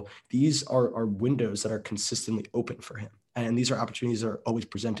dribble, these are windows that are consistently open for him. And these are opportunities that are always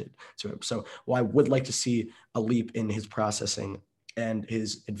presented to him. So while I would like to see a leap in his processing and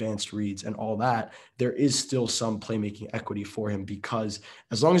his advanced reads and all that, there is still some playmaking equity for him, because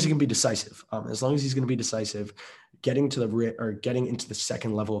as long as he can be decisive, as long as he's going to be decisive, getting into the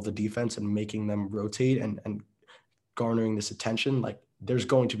second level of the defense and making them rotate and garnering this attention, there's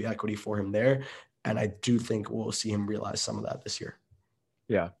going to be equity for him there. And I do think we'll see him realize some of that this year.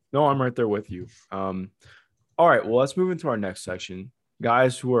 Yeah, no, I'm right there with you. All right, well, let's move into our next section.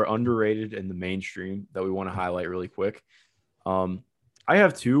 Guys who are underrated in the mainstream that we want to highlight really quick. I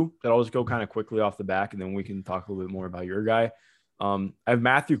have two that I'll just go kind of quickly off the back, and then we can talk a little bit more about your guy. I have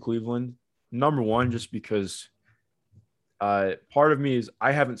Matthew Cleveland, number one, just because part of me is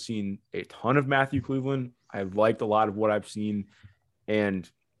I haven't seen a ton of Matthew Cleveland. I've liked a lot of what I've seen, and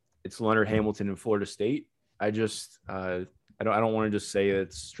it's Leonard Hamilton in Florida State. I don't want to just say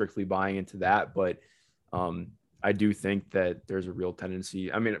it's strictly buying into that, but I do think that there's a real chance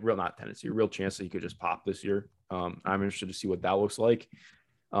that he could just pop this year. I'm interested to see what that looks like.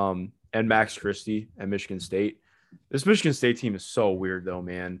 And Max Christie at Michigan State. This Michigan State team is so weird, though,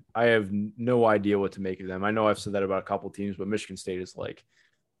 man. I have no idea what to make of them. I know I've said that about a couple teams, but Michigan State is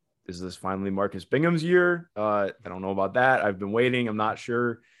is this finally Marcus Bingham's year? I don't know about that. I've been waiting. I'm not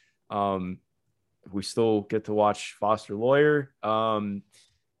sure. We still get to watch Foster Loyer.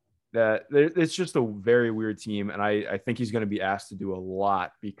 It's just a very weird team, and I think he's going to be asked to do a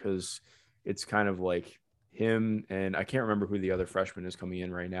lot, because it's kind of like him, and I can't remember who the other freshman is coming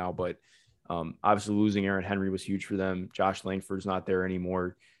in right now, but obviously losing Aaron Henry was huge for them. Josh Langford's not there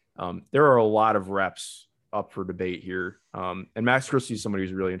anymore. There are a lot of reps up for debate here. And Max Christie is somebody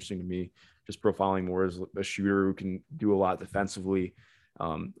who's really interesting to me, just profiling more as a shooter who can do a lot defensively.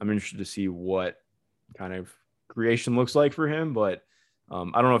 I'm interested to see what kind of creation looks like for him, but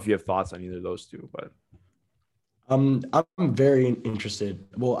I don't know if you have thoughts on either of those two, but I'm very interested.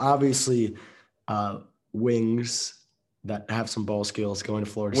 Well, obviously, wings that have some ball skills going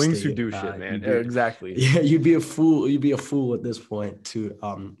to Florida State. Wings who do shit, man. Exactly. Yeah, you'd be a fool. You'd be a fool at this point to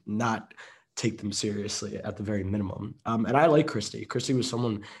not take them seriously at the very minimum. And I like Christie. Christie was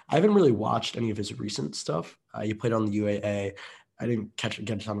someone I haven't really watched any of his recent stuff. He played on the UAA. I didn't get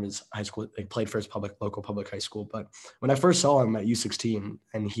a ton of his high school, like played for his local public high school. But when I first saw him at U16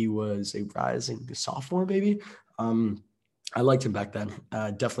 and he was a rising sophomore, maybe, I liked him back then.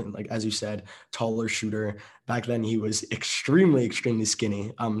 Definitely, like, as you said, taller shooter. Back then he was extremely, extremely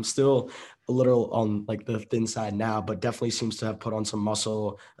skinny. Still a little on like the thin side now, but definitely seems to have put on some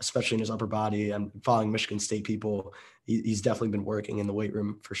muscle, especially in his upper body. And following Michigan State people, he's definitely been working in the weight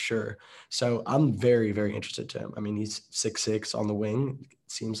room for sure. So I'm very, very interested to him. I mean, he's 6'6" on the wing.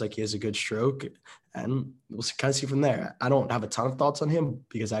 Seems like he has a good stroke, and we'll kind of see from there. I don't have a ton of thoughts on him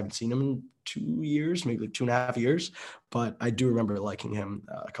because I haven't seen him in 2 years, maybe like 2.5 years, but I do remember liking him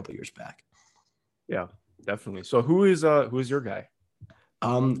a couple of years back. Yeah, definitely. So who is your guy?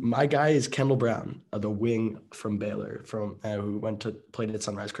 My guy is Kendall Brown, the wing from Baylor, who played at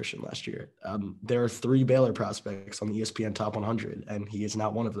Sunrise Christian last year. There are 3 Baylor prospects on the ESPN Top 100, and he is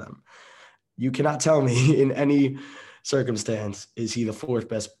not one of them. You cannot tell me in any circumstance is he the 4th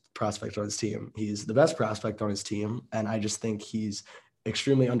best prospect on his team. He's the best prospect on his team, and I just think he's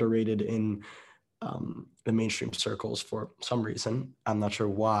extremely underrated in the mainstream circles for some reason. I'm not sure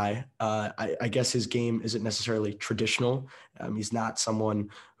why. I guess his game isn't necessarily traditional. He's not someone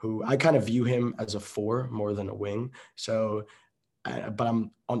who I kind of view him as a 4 more than a wing. So, but I'm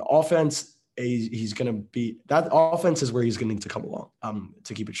on offense. He's going to be that offense is where he's going to need to come along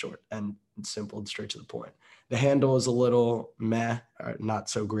to keep it short and simple and straight to the point. The handle is a little meh, or not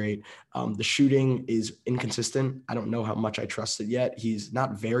so great. The shooting is inconsistent. I don't know how much I trust it yet. He's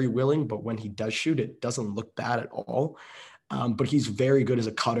not very willing, but when he does shoot, it doesn't look bad at all. But he's very good as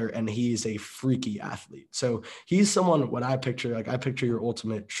a cutter, and he's a freaky athlete. So he's someone, when I picture your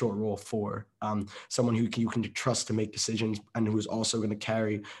ultimate short roll 4, someone who you can trust to make decisions and who's also going to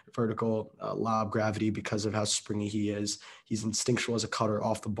carry vertical lob gravity because of how springy he is. He's instinctual as a cutter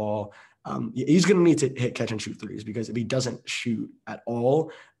off the ball. He's going to need to hit, catch, and shoot threes, because if he doesn't shoot at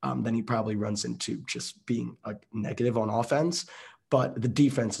all, then he probably runs into just being a negative on offense. But the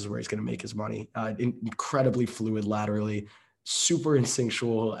defense is where he's going to make his money. Incredibly fluid laterally, super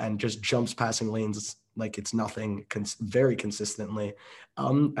instinctual, and just jumps passing lanes like it's nothing, very consistently.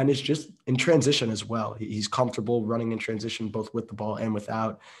 And it's just in transition as well. He's comfortable running in transition, both with the ball and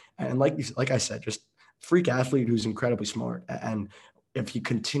without. And like I said, just freak athlete who's incredibly smart. And if he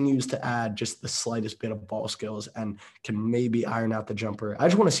continues to add just the slightest bit of ball skills and can maybe iron out the jumper, I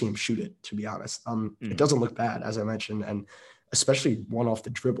just want to see him shoot it, to be honest. It doesn't look bad, as I mentioned, and especially one off the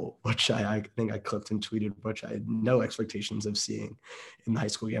dribble, which I think I clipped and tweeted, which I had no expectations of seeing in the high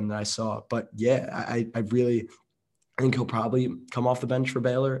school game that I saw. But yeah, I think he'll probably come off the bench for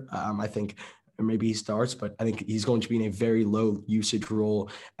Baylor. I think maybe he starts, but I think he's going to be in a very low usage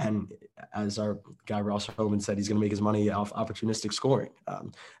role. And as our guy Ross Homan said, he's going to make his money off opportunistic scoring,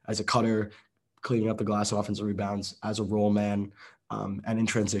 as a cutter, cleaning up the glass on offensive rebounds, as a roll man, and in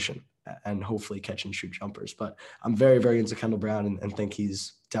transition, and hopefully catch and shoot jumpers. But I'm very, very into Kendall Brown and think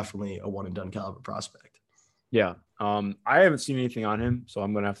he's definitely a one and done caliber prospect. Yeah. I haven't seen anything on him, so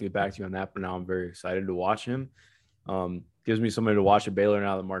I'm going to have to get back to you on that, but now I'm very excited to watch him. Gives me somebody to watch at Baylor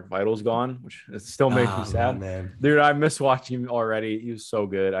now that Mark Vital's gone, which it still makes me sad. Man. Dude, I miss watching him already. He was so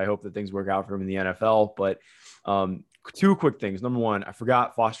good. I hope that things work out for him in the NFL. But 2 quick things. Number one, I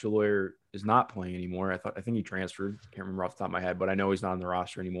forgot Foster Loyer is not playing anymore. I think he transferred. Can't remember off the top of my head, but I know he's not on the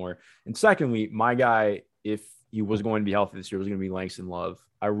roster anymore. And secondly, my guy, if he was going to be healthy this year, was going to be Langston Love.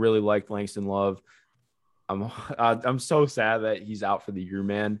 I really liked Langston Love. I'm so sad that he's out for the year,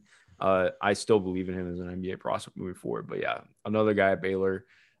 man. I still believe in him as an NBA prospect moving forward. But yeah, another guy at Baylor.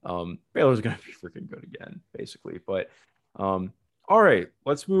 Baylor's going to be freaking good again, basically. But all right,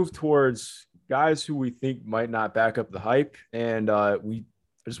 let's move towards guys who we think might not back up the hype. And I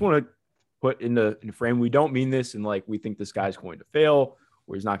just want to put in the frame, we don't mean this and like we think this guy's going to fail,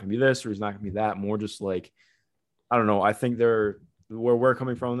 or he's not going to be this, or he's not going to be that. More just like, I don't know. I think where we're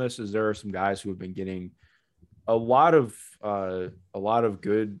coming from this is there are some guys who have been getting a lot of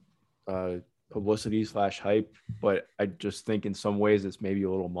good publicity / hype, but I just think in some ways it's maybe a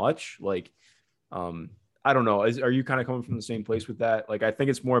little much. Like, I don't know. Are you kind of coming from the same place with that? Like, I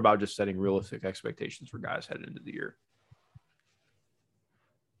think it's more about just setting realistic expectations for guys heading into the year.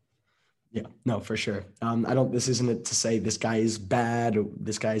 Yeah, no, for sure. This isn't it to say this guy is bad.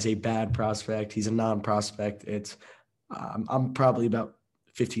 This guy is a bad prospect. He's a non-prospect. It's, I'm probably about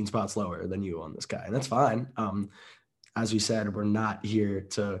 15 spots lower than you on this guy, and that's fine. As we said, we're not here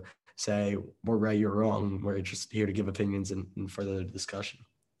to say we're right, you're wrong. We're just here to give opinions and further the discussion.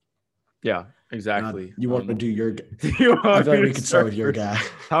 Yeah, exactly. You want to do your? You I want feel like me we to could start with your first?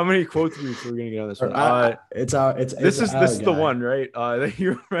 guy. How many quotes are we gonna get on this one? This This is the one, right? That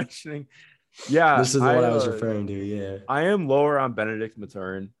you were mentioning. Yeah, This is the one I was referring to. Yeah. I am lower on Benedict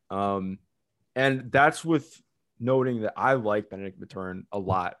Mathurin. And that's with noting that I like Benedict Mathurin a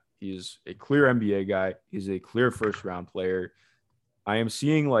lot. He's a clear NBA guy. He's a clear first round player. I am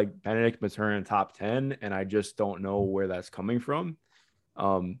seeing like Benedict Mathurin top 10, and I just don't know where that's coming from.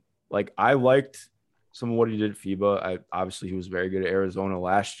 Like I liked some of what he did at FIBA. Obviously he was very good at Arizona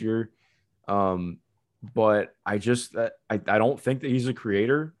last year. But I don't think that he's a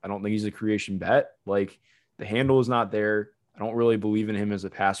creator. I don't think he's a creation bet. Like the handle is not there. I don't really believe in him as a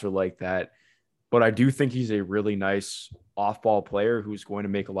passer like that. But I do think he's a really nice off-ball player who's going to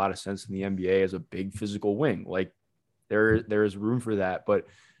make a lot of sense in the NBA as a big physical wing. Like there is room for that. But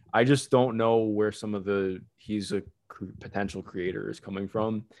I just don't know where some of he's a potential creator is coming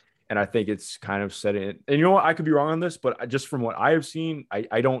from. And I think it's kind of setting it. And you know what? I could be wrong on this, but just from what I have seen,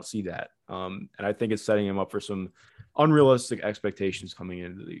 I don't see that. And I think it's setting him up for some unrealistic expectations coming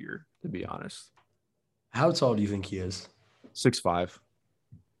into the year, to be honest. How tall do you think he is? 6'5",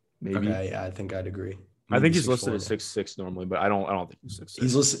 maybe. Okay, yeah, I think I'd agree. Maybe I think he's listed at 6'6" normally, but I don't think he's 6'6".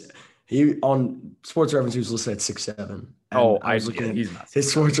 He's listed. He on Sports Reference, he was listed at 6'7". Oh, I was looking at he's not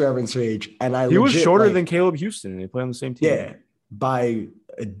his Sports Reference page, and he was shorter than Caleb Houston, and they play on the same team. Yeah, by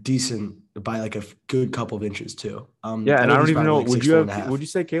like a good couple of inches too. Yeah, and I don't even know. Like would you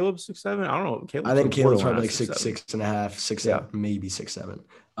say Caleb's 6'7"? I don't know. I think Caleb's probably like 6'6.5", 6'7", maybe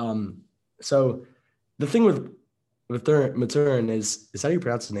 6'7". So the thing with Mathurin is that how you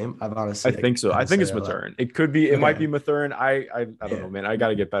pronounce his name? I think so. I think it's Mathurin. It could be. It might be Mathurin. I don't know, man. I got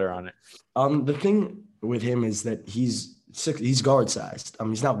to get better on it. The thing with him is that he's guard sized.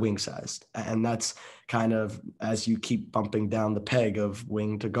 He's not wing sized, and that's kind of, as you keep bumping down the peg of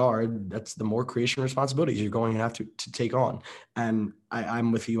wing to guard, that's the more creation responsibilities you're going to have to take on. And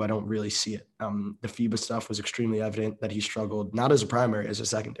I'm with you. I don't really see it. The FIBA stuff was extremely evident that he struggled, not as a primary, as a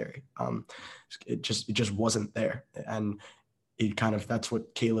secondary. It just wasn't there. And that's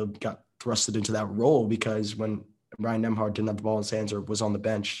what Caleb got thrusted into that role, because when Ryan Nembhard didn't have the ball in his hands or was on the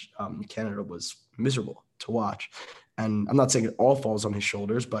bench, Canada was miserable to watch. And I'm not saying it all falls on his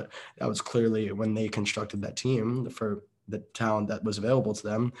shoulders, but that was clearly when they constructed that team for the talent that was available to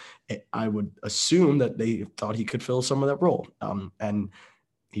them. I would assume that they thought he could fill some of that role. And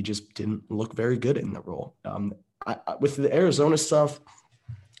he just didn't look very good in that role. With the Arizona stuff,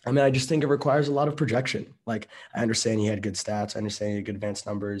 I just think it requires a lot of projection. Like, I understand he had good stats. I understand he had good advanced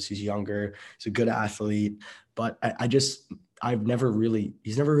numbers. He's younger. He's a good athlete. But he's never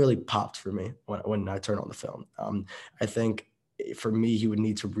really popped for me when I turn on the film. I think for me, he would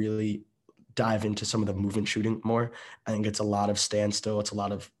need to really dive into some of the movement shooting more. I think it's a lot of standstill. It's a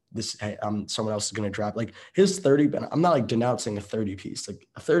lot of this. Hey, someone else is going to drop like his 30. But I'm not like denouncing a 30 piece. Like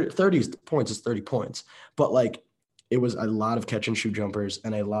a 30 points is 30 points. But like it was a lot of catch and shoot jumpers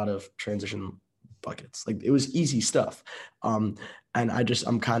and a lot of transition buckets. Like it was easy stuff. And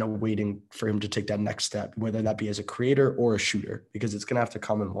I'm kind of waiting for him to take that next step, whether that be as a creator or a shooter, because it's going to have to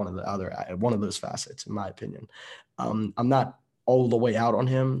come in one of those facets, in my opinion. I'm not all the way out on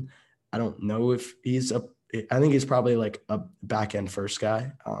him. I don't know if I think he's probably like a back end first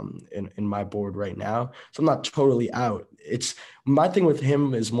guy in my board right now. So I'm not totally out. It's my thing with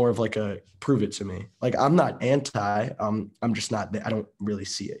him is more of like a prove it to me. Like I'm not anti, I'm just not, I don't really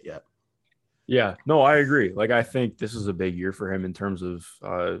see it yet. Yeah, no, I agree. Like, I think this is a big year for him in terms of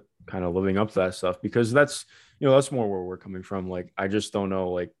kind of living up to that stuff, because that's more where we're coming from. Like, I just don't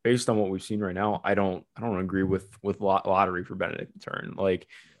know, like, based on what we've seen right now, I don't agree with lottery for Benedict Mathurin. Like,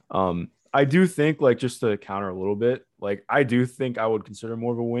 I do think, like, just to counter a little bit, like, I do think I would consider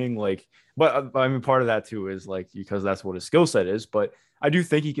more of a wing, like, but I mean, part of that too is like, because that's what his skill set is, but I do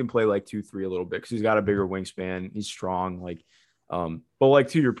think he can play like 2-3 a little bit because he's got a bigger wingspan. He's strong. Like, but like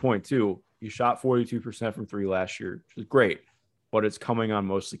to your point too, he shot 42% from 3 last year, which is great, but it's coming on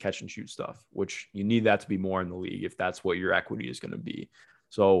mostly catch and shoot stuff, which you need that to be more in the league if that's what your equity is going to be.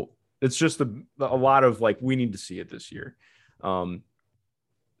 So it's just a lot of like, we need to see it this year.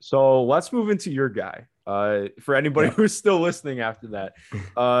 So let's move into your guy. For anybody who's still listening after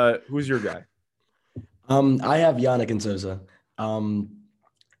that, who's your guy? I have Yannick Nzosa.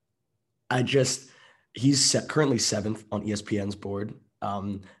 He's currently 7th on ESPN's board.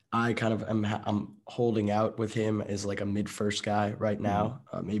 I kind of I'm holding out with him as like a mid-first guy right now,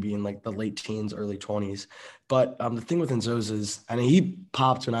 maybe in like the late teens, early 20s. But the thing with Nzosa is, and he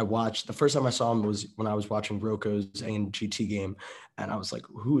popped when I watched, the first time I saw him was when I was watching Rocco's ANGT game. And I was like,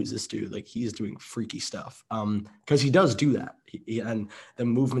 who is this dude? Like, he's doing freaky stuff. Because he does do that. And the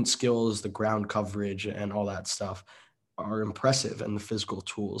movement skills, the ground coverage, and all that stuff are impressive. And the physical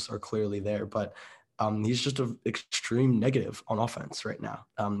tools are clearly there. But he's just an extreme negative on offense right now.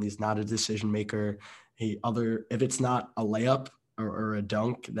 He's not a decision maker. If it's not a layup or a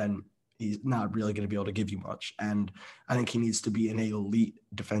dunk, then he's not really going to be able to give you much. And I think he needs to be an elite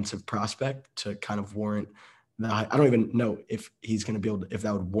defensive prospect to kind of warrant that. I don't even know if he's going to be able to, if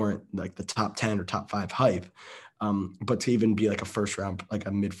that would warrant like the top 10 or top 5 hype. But to even be like a first round, like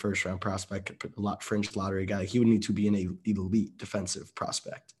a mid first round prospect, a fringe lottery guy, he would need to be an elite defensive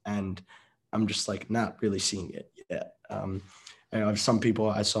prospect. And I'm just like not really seeing it yet. Some people,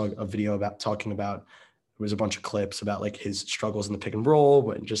 I saw a video talking about, there was a bunch of clips about like his struggles in the pick and roll,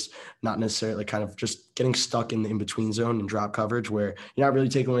 but just not necessarily kind of just getting stuck in the in-between zone and drop coverage where you're not really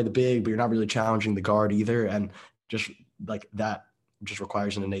taking away the big, but you're not really challenging the guard either. And just like that just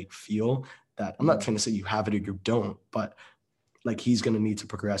requires an innate feel that I'm not trying to say you have it or you don't, but like he's going to need to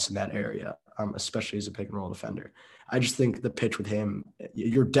progress in that area, especially as a pick and roll defender. I just think the pitch with him,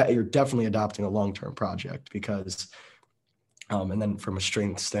 you're definitely adopting a long-term project because, and then from a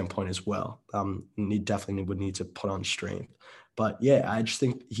strength standpoint as well, he definitely would need to put on strength. But yeah, I just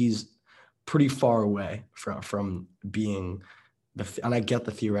think he's pretty far away from being and I get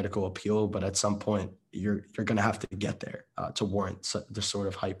the theoretical appeal, but at some point you're going to have to get there to warrant the sort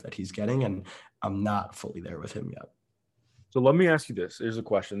of hype that he's getting. And I'm not fully there with him yet. So let me ask you this. Here's a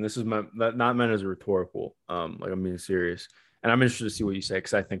question. This is not meant as a rhetorical, like I'm being serious. And I'm interested to see what you say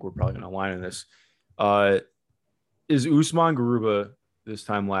because I think we're probably going to align in this. Is Usman Garuba this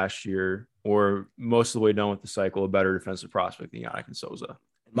time last year or most of the way done with the cycle a better defensive prospect than Yannick Nzosa?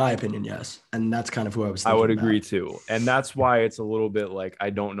 In my opinion, yes. And that's kind of who I was thinking I would agree too. And that's why it's a little bit like I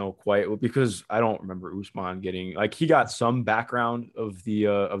don't know quite because I don't remember Usman getting like he got some background of the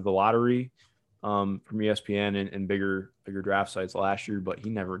lottery from ESPN and bigger draft sites last year, but he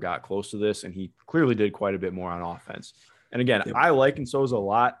never got close to this, and he clearly did quite a bit more on offense. And again, I like Nzosa a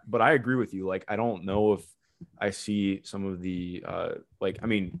lot, but I agree with you. Like, I don't know if I see some of the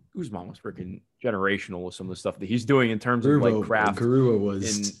Usman was freaking generational with some of the stuff that he's doing in terms of like craft. Garuba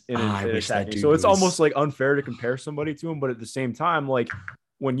was in attacking. So it's almost like unfair to compare somebody to him, but at the same time, like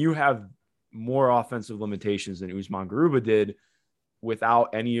when you have more offensive limitations than Usman Garuba did, without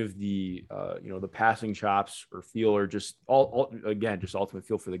any of the the passing chops or feel or just just ultimate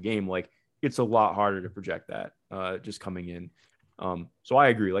feel for the game, like it's a lot harder to project that just coming in. So I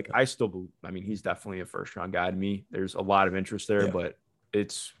agree. Like I still believe, he's definitely a first round guy to me. There's a lot of interest there, but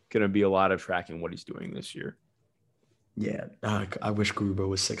it's going to be a lot of tracking what he's doing this year. Yeah. I wish Garuba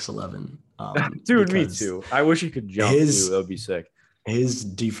was 6'11". Dude, me too. I wish he could jump too. That would be sick. His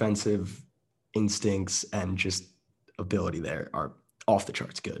defensive instincts and just ability there are off the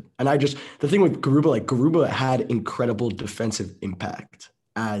charts good. And the thing with Garuba, like Garuba had incredible defensive impact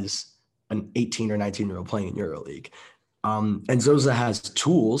as an 18 or 19-year-old playing in EuroLeague. And Nzosa has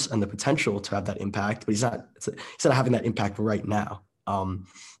tools and the potential to have that impact, but he's not having that impact right now.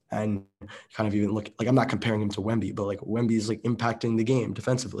 And kind of even look like I'm not comparing him to Wemby, but like Wemby is like impacting the game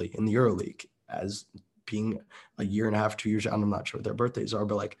defensively in the EuroLeague as being a year and a half, 2 years. I'm not sure what their birthdays are,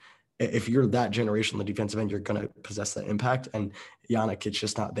 but like if you're that generation on the defensive end, you're going to possess that impact. And Yannick, it's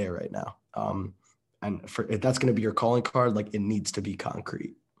just not there right now. And if that's going to be your calling card, like it needs to be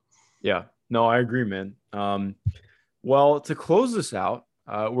concrete. Yeah, no, I agree, man. Well, to close this out,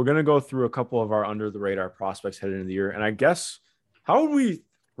 we're going to go through a couple of our under the radar prospects headed into the year. And I guess, how would we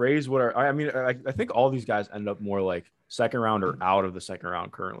phrase I think all these guys end up more like second round or out of the second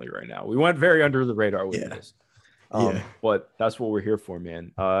round currently right now. We went very under the radar with this. But that's what we're here for,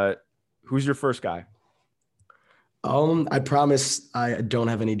 man. Who's your first guy? I promise I don't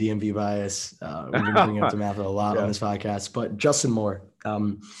have any DMV bias. We've been bringing up DeMatha a lot on this podcast, but Justin Moore.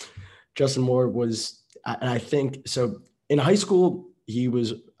 Justin Moore was, and I think so in high school, he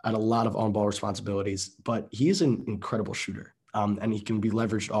was at a lot of on-ball responsibilities, but he's an incredible shooter. And he can be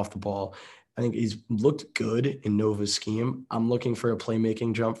leveraged off the ball. I think he's looked good in Nova's scheme. I'm looking for a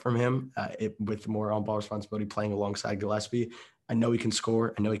playmaking jump from him with more on-ball responsibility playing alongside Gillespie. I know he can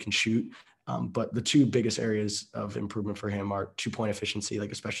score. I know he can shoot. But the two biggest areas of improvement for him are 2-point efficiency,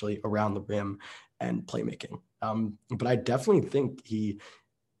 like especially around the rim, and playmaking. But I definitely think he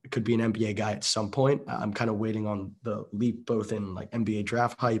could be an NBA guy at some point. I'm kind of waiting on the leap both in like NBA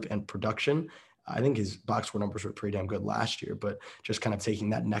draft hype and production. I think his box score numbers were pretty damn good last year, but just kind of taking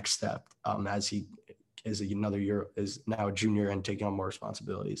that next step as he is another year, is now a junior and taking on more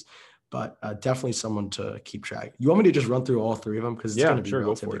responsibilities. But definitely someone to keep track. You want me to just run through all three of them? Because it's going to be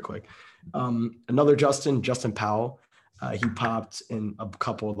relatively quick. Another Justin Powell. He popped in a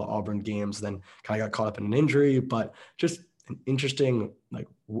couple of the Auburn games, then kind of got caught up in an injury, but just an interesting, like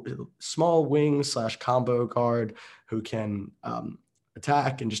small wing / combo guard who can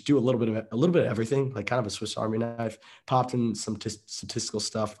attack and just do a little bit of everything, like kind of a Swiss Army knife. Popped in some statistical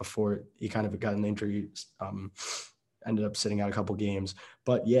stuff before he kind of got an injury. Ended up sitting out a couple games,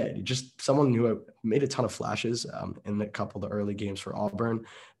 but yeah, just someone who made a ton of flashes in a couple of the early games for Auburn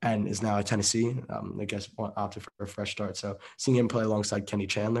and is now at Tennessee. I guess opted for a fresh start. So seeing him play alongside Kenny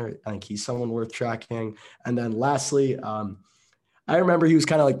Chandler, I think he's someone worth tracking. And then lastly, I remember he was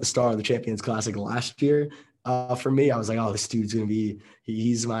kind of like the star of the Champions Classic last year. For me, I was like, oh, this dude's going to be,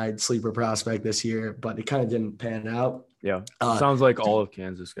 he's my sleeper prospect this year, but it kind of didn't pan out. Yeah. Sounds like all of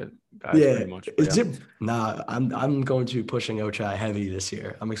Kansas guys pretty much. I'm going to be pushing Ochai heavy this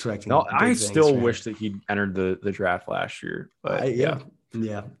year. I'm expecting. No, I still wish that he'd entered the draft last year. But yeah.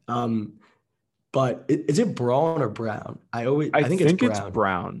 But is it Braun or Brown? I think it's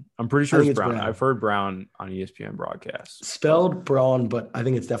Brown. I'm pretty sure it's Brown. I've heard Brown on ESPN broadcasts. Spelled Braun, but I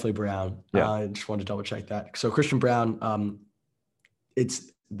think it's definitely Brown. Yeah. I just wanted to double check that. So Christian Braun,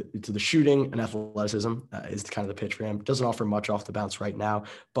 it's the shooting and athleticism is kind of the pitch for him. Doesn't offer much off the bounce right now,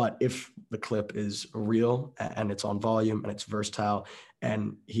 but if the clip is real and it's on volume and it's versatile,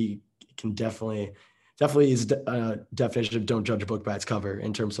 and he can definitely is a definition of don't judge a book by its cover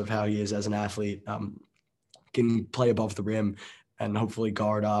in terms of how he is as an athlete. Can play above the rim and hopefully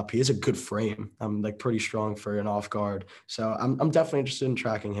guard up. He has a good frame. Like pretty strong for an off guard. So I'm definitely interested in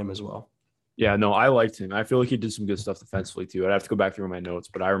tracking him as well. Yeah, no, I liked him. I feel like he did some good stuff defensively too. I'd have to go back through my notes,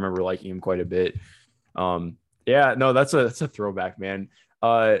 but I remember liking him quite a bit. Yeah, no, that's a throwback, man.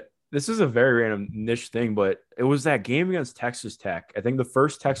 This is a very random niche thing, but it was that game against Texas Tech. I think the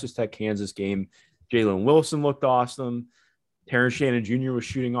first Texas Tech Kansas game, Jalen Wilson looked awesome. Terrence Shannon Jr. was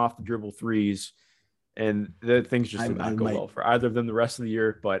shooting off the dribble threes, and the things just did not go well for either of them the rest of the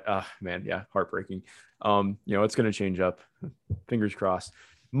year. But man, yeah, heartbreaking. It's going to change up. Fingers crossed.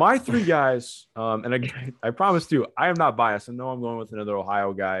 My three guys, and I promise you, I am not biased. I know I'm going with another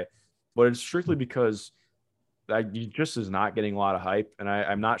Ohio guy, but it's strictly because he just is not getting a lot of hype, and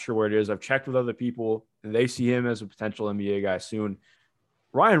I'm not sure where it is. I've checked with other people, and they see him as a potential NBA guy soon.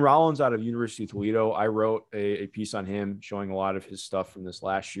 Ryan Rollins out of University of Toledo, I wrote a piece on him showing a lot of his stuff from this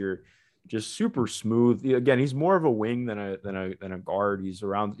last year. Just super smooth. Again, he's more of a wing than a guard. He was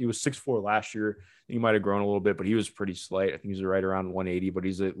 6'4" last year. He might have grown a little bit, but he was pretty slight. I think he's right around 180, but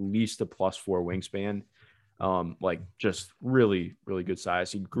he's at least a +4 wingspan. Just really, really good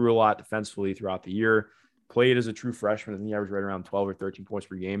size. He grew a lot defensively throughout the year. Played as a true freshman. I think he averaged right around 12 or 13 points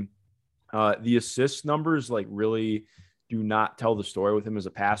per game. The assist numbers really do not tell the story with him as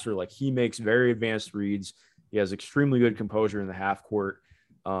a passer. He makes very advanced reads. He has extremely good composure in the half court.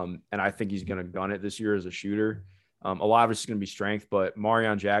 And I think he's going to gun it this year as a shooter. A lot of it's going to be strength, but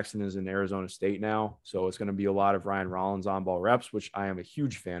Marion Jackson is in Arizona State now. So it's going to be a lot of Ryan Rollins on ball reps, which I am a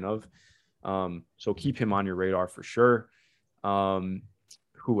huge fan of. So keep him on your radar for sure.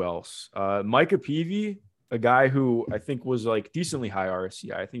 Who else? Micah Peavy, a guy who I think was decently high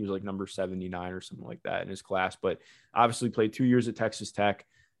RSCI. I think he was number 79 or something like that in his class, but obviously played 2 years at Texas Tech,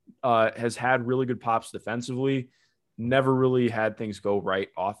 has had really good pops defensively. Never really had things go right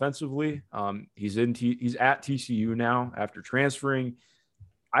offensively. He's at TCU now after transferring.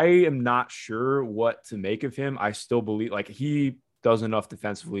 I am not sure what to make of him. I still believe he does enough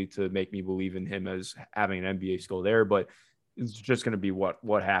defensively to make me believe in him as having an NBA skill there, but it's just going to be what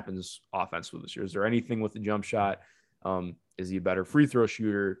happens offensively this year. Is there anything with the jump shot? Is he a better free throw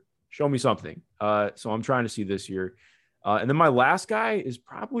shooter? Show me something. So I'm trying to see this year. And then my last guy is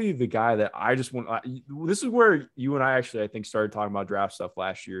probably the guy that I just want. This is where you and I think started talking about draft stuff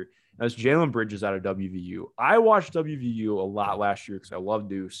last year. That's Jalen Bridges out of WVU. I watched WVU a lot last year because I love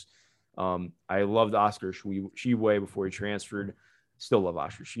Deuce. I loved Oscar Tshiebwe before he transferred. Still love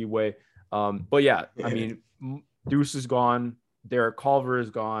Oscar Tshiebwe. But yeah, I mean, Deuce is gone. Derek Culver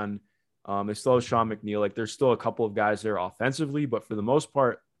is gone. They still have Sean McNeil. There's still a couple of guys there offensively, but for the most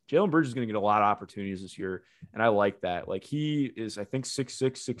part, Jalen Bridges is going to get a lot of opportunities this year, and I like that. He is, I think,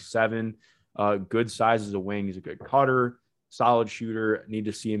 6'6", 6'7", good size as a wing. He's a good cutter, solid shooter. Need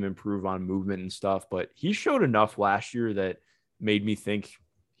to see him improve on movement and stuff, but he showed enough last year that made me think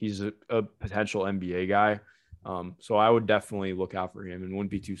he's a potential NBA guy. So I would definitely look out for him and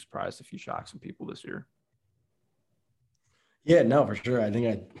wouldn't be too surprised if he shocks some people this year. Yeah, no, for sure. I think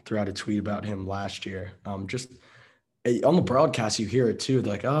I threw out a tweet about him last year. Just on the broadcast, you hear it too.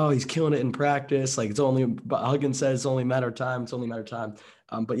 They're like, "Oh, he's killing it in practice. Like but Huggins says it's only a matter of time. It's only a matter of time."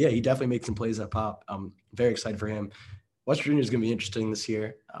 But yeah, he definitely makes some plays that pop. I'm very excited for him. West Virginia is going to be interesting this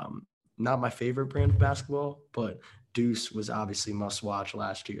year. Not my favorite brand of basketball, but Deuce was obviously must watch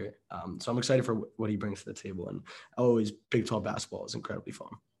last year. So I'm excited for what he brings to the table. And always Big 12 basketball is incredibly fun.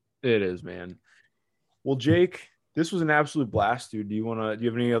 It is, man. Well, Jake, this was an absolute blast, dude. Do you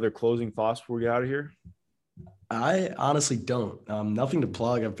have any other closing thoughts before we get out of here? I honestly don't. Nothing to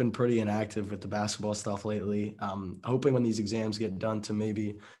plug. I've been pretty inactive with the basketball stuff lately. Hoping when these exams get done to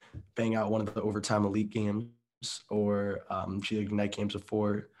maybe bang out one of the overtime elite games or G League night games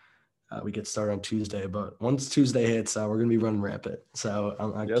before we get started on Tuesday. But once Tuesday hits, we're going to be running rampant. So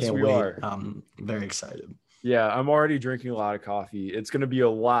I can't wait. I'm very excited. Yeah, I'm already drinking a lot of coffee. It's going to be a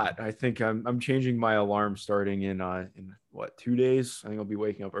lot. I think I'm changing my alarm starting in 2 days. I think I'll be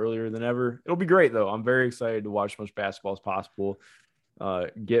waking up earlier than ever. It'll be great though. I'm very excited to watch as much basketball as possible.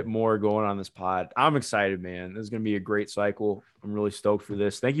 Get more going on this pod. I'm excited, man. This is going to be a great cycle. I'm really stoked for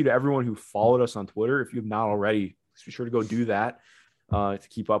this. Thank you to everyone who followed us on Twitter. If you have not already, be sure to go do that to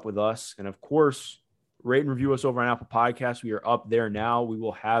keep up with us. And of course, rate and review us over on Apple Podcasts. We are up there now. We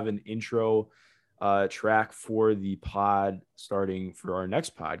will have an intro track for the pod starting for our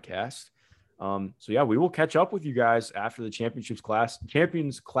next podcast. So yeah, we will catch up with you guys after the Champions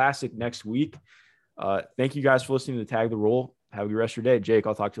Classic next week. Thank you guys for listening to Tag the Roll. Have a good rest of your day. Jake,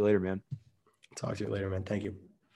 I'll talk to you later, man. Talk to you later, man. Thank you.